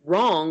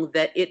wrong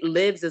that it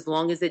lives as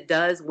long as it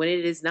does when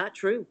it is not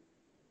true.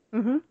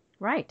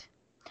 Right.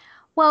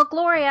 Well,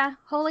 Gloria,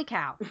 holy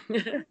cow.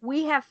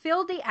 We have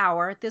filled the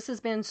hour. This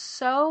has been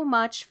so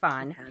much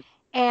fun.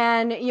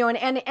 And,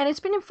 and it's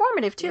been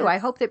informative too. Yes. I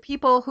hope that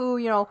people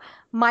who,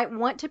 might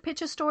want to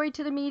pitch a story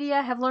to the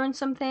media have learned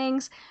some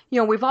things.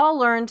 We've all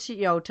learned,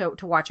 to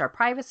watch our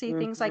privacy,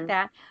 things like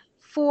that.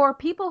 For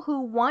people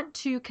who want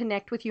to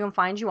connect with you and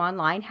find you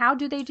online, how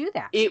do they do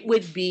that? It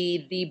would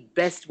be the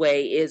best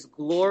way is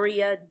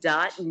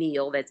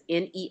Gloria.Neal, that's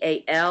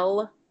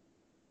Neal,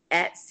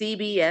 at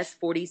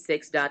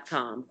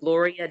CBS46.com.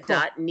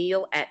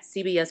 Gloria.Neal at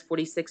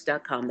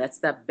CBS46.com. That's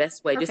the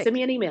best way. Perfect. Just send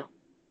me an email.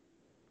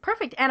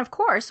 Perfect. And of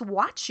course,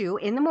 watch you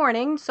in the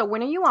morning. So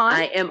when are you on?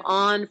 I am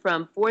on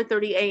from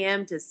 4:30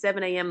 a.m. to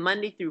 7 a.m.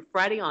 Monday through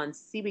Friday on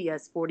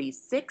CBS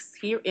 46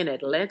 here in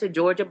Atlanta,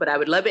 Georgia. But I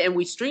would love it. And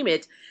we stream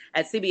it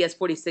at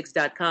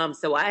CBS46.com.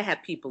 So I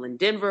have people in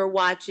Denver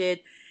watch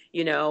it.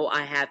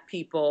 I have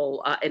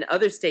people in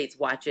other states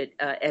watch it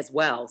as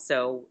well.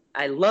 So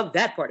I love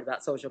that part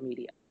about social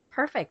media.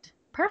 Perfect.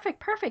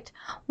 Perfect.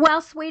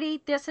 Well,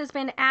 sweetie, this has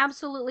been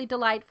absolutely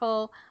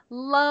delightful.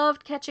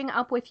 Loved catching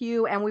up with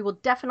you, and we will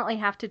definitely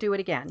have to do it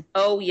again.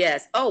 Oh,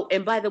 yes. Oh,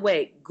 and by the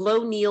way,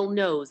 Glow Neal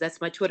knows. That's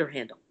my Twitter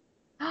handle.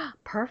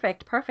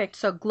 Perfect.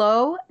 So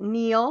Glow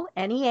Neal,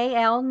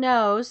 Neal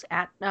knows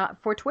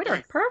for Twitter.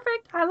 Yes.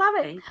 Perfect. I love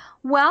it. Okay.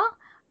 Well,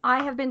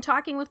 I have been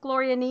talking with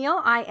Gloria Neal.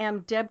 I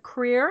am Deb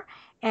Creer,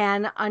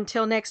 and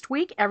until next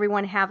week,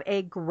 everyone have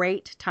a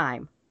great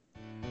time.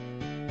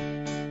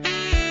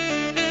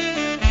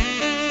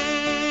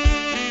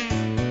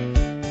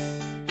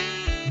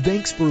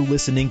 Thanks for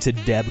listening to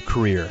Deb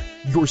Creer,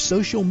 your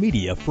social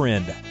media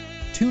friend.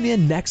 Tune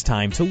in next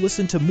time to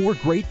listen to more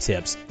great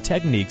tips,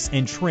 techniques,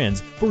 and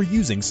trends for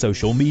using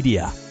social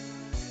media.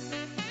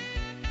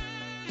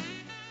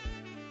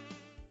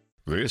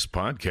 This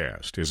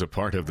podcast is a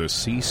part of the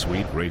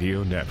C-Suite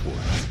Radio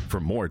Network. For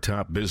more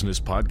top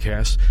business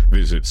podcasts,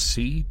 visit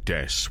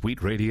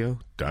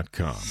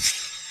c-suiteradio.com.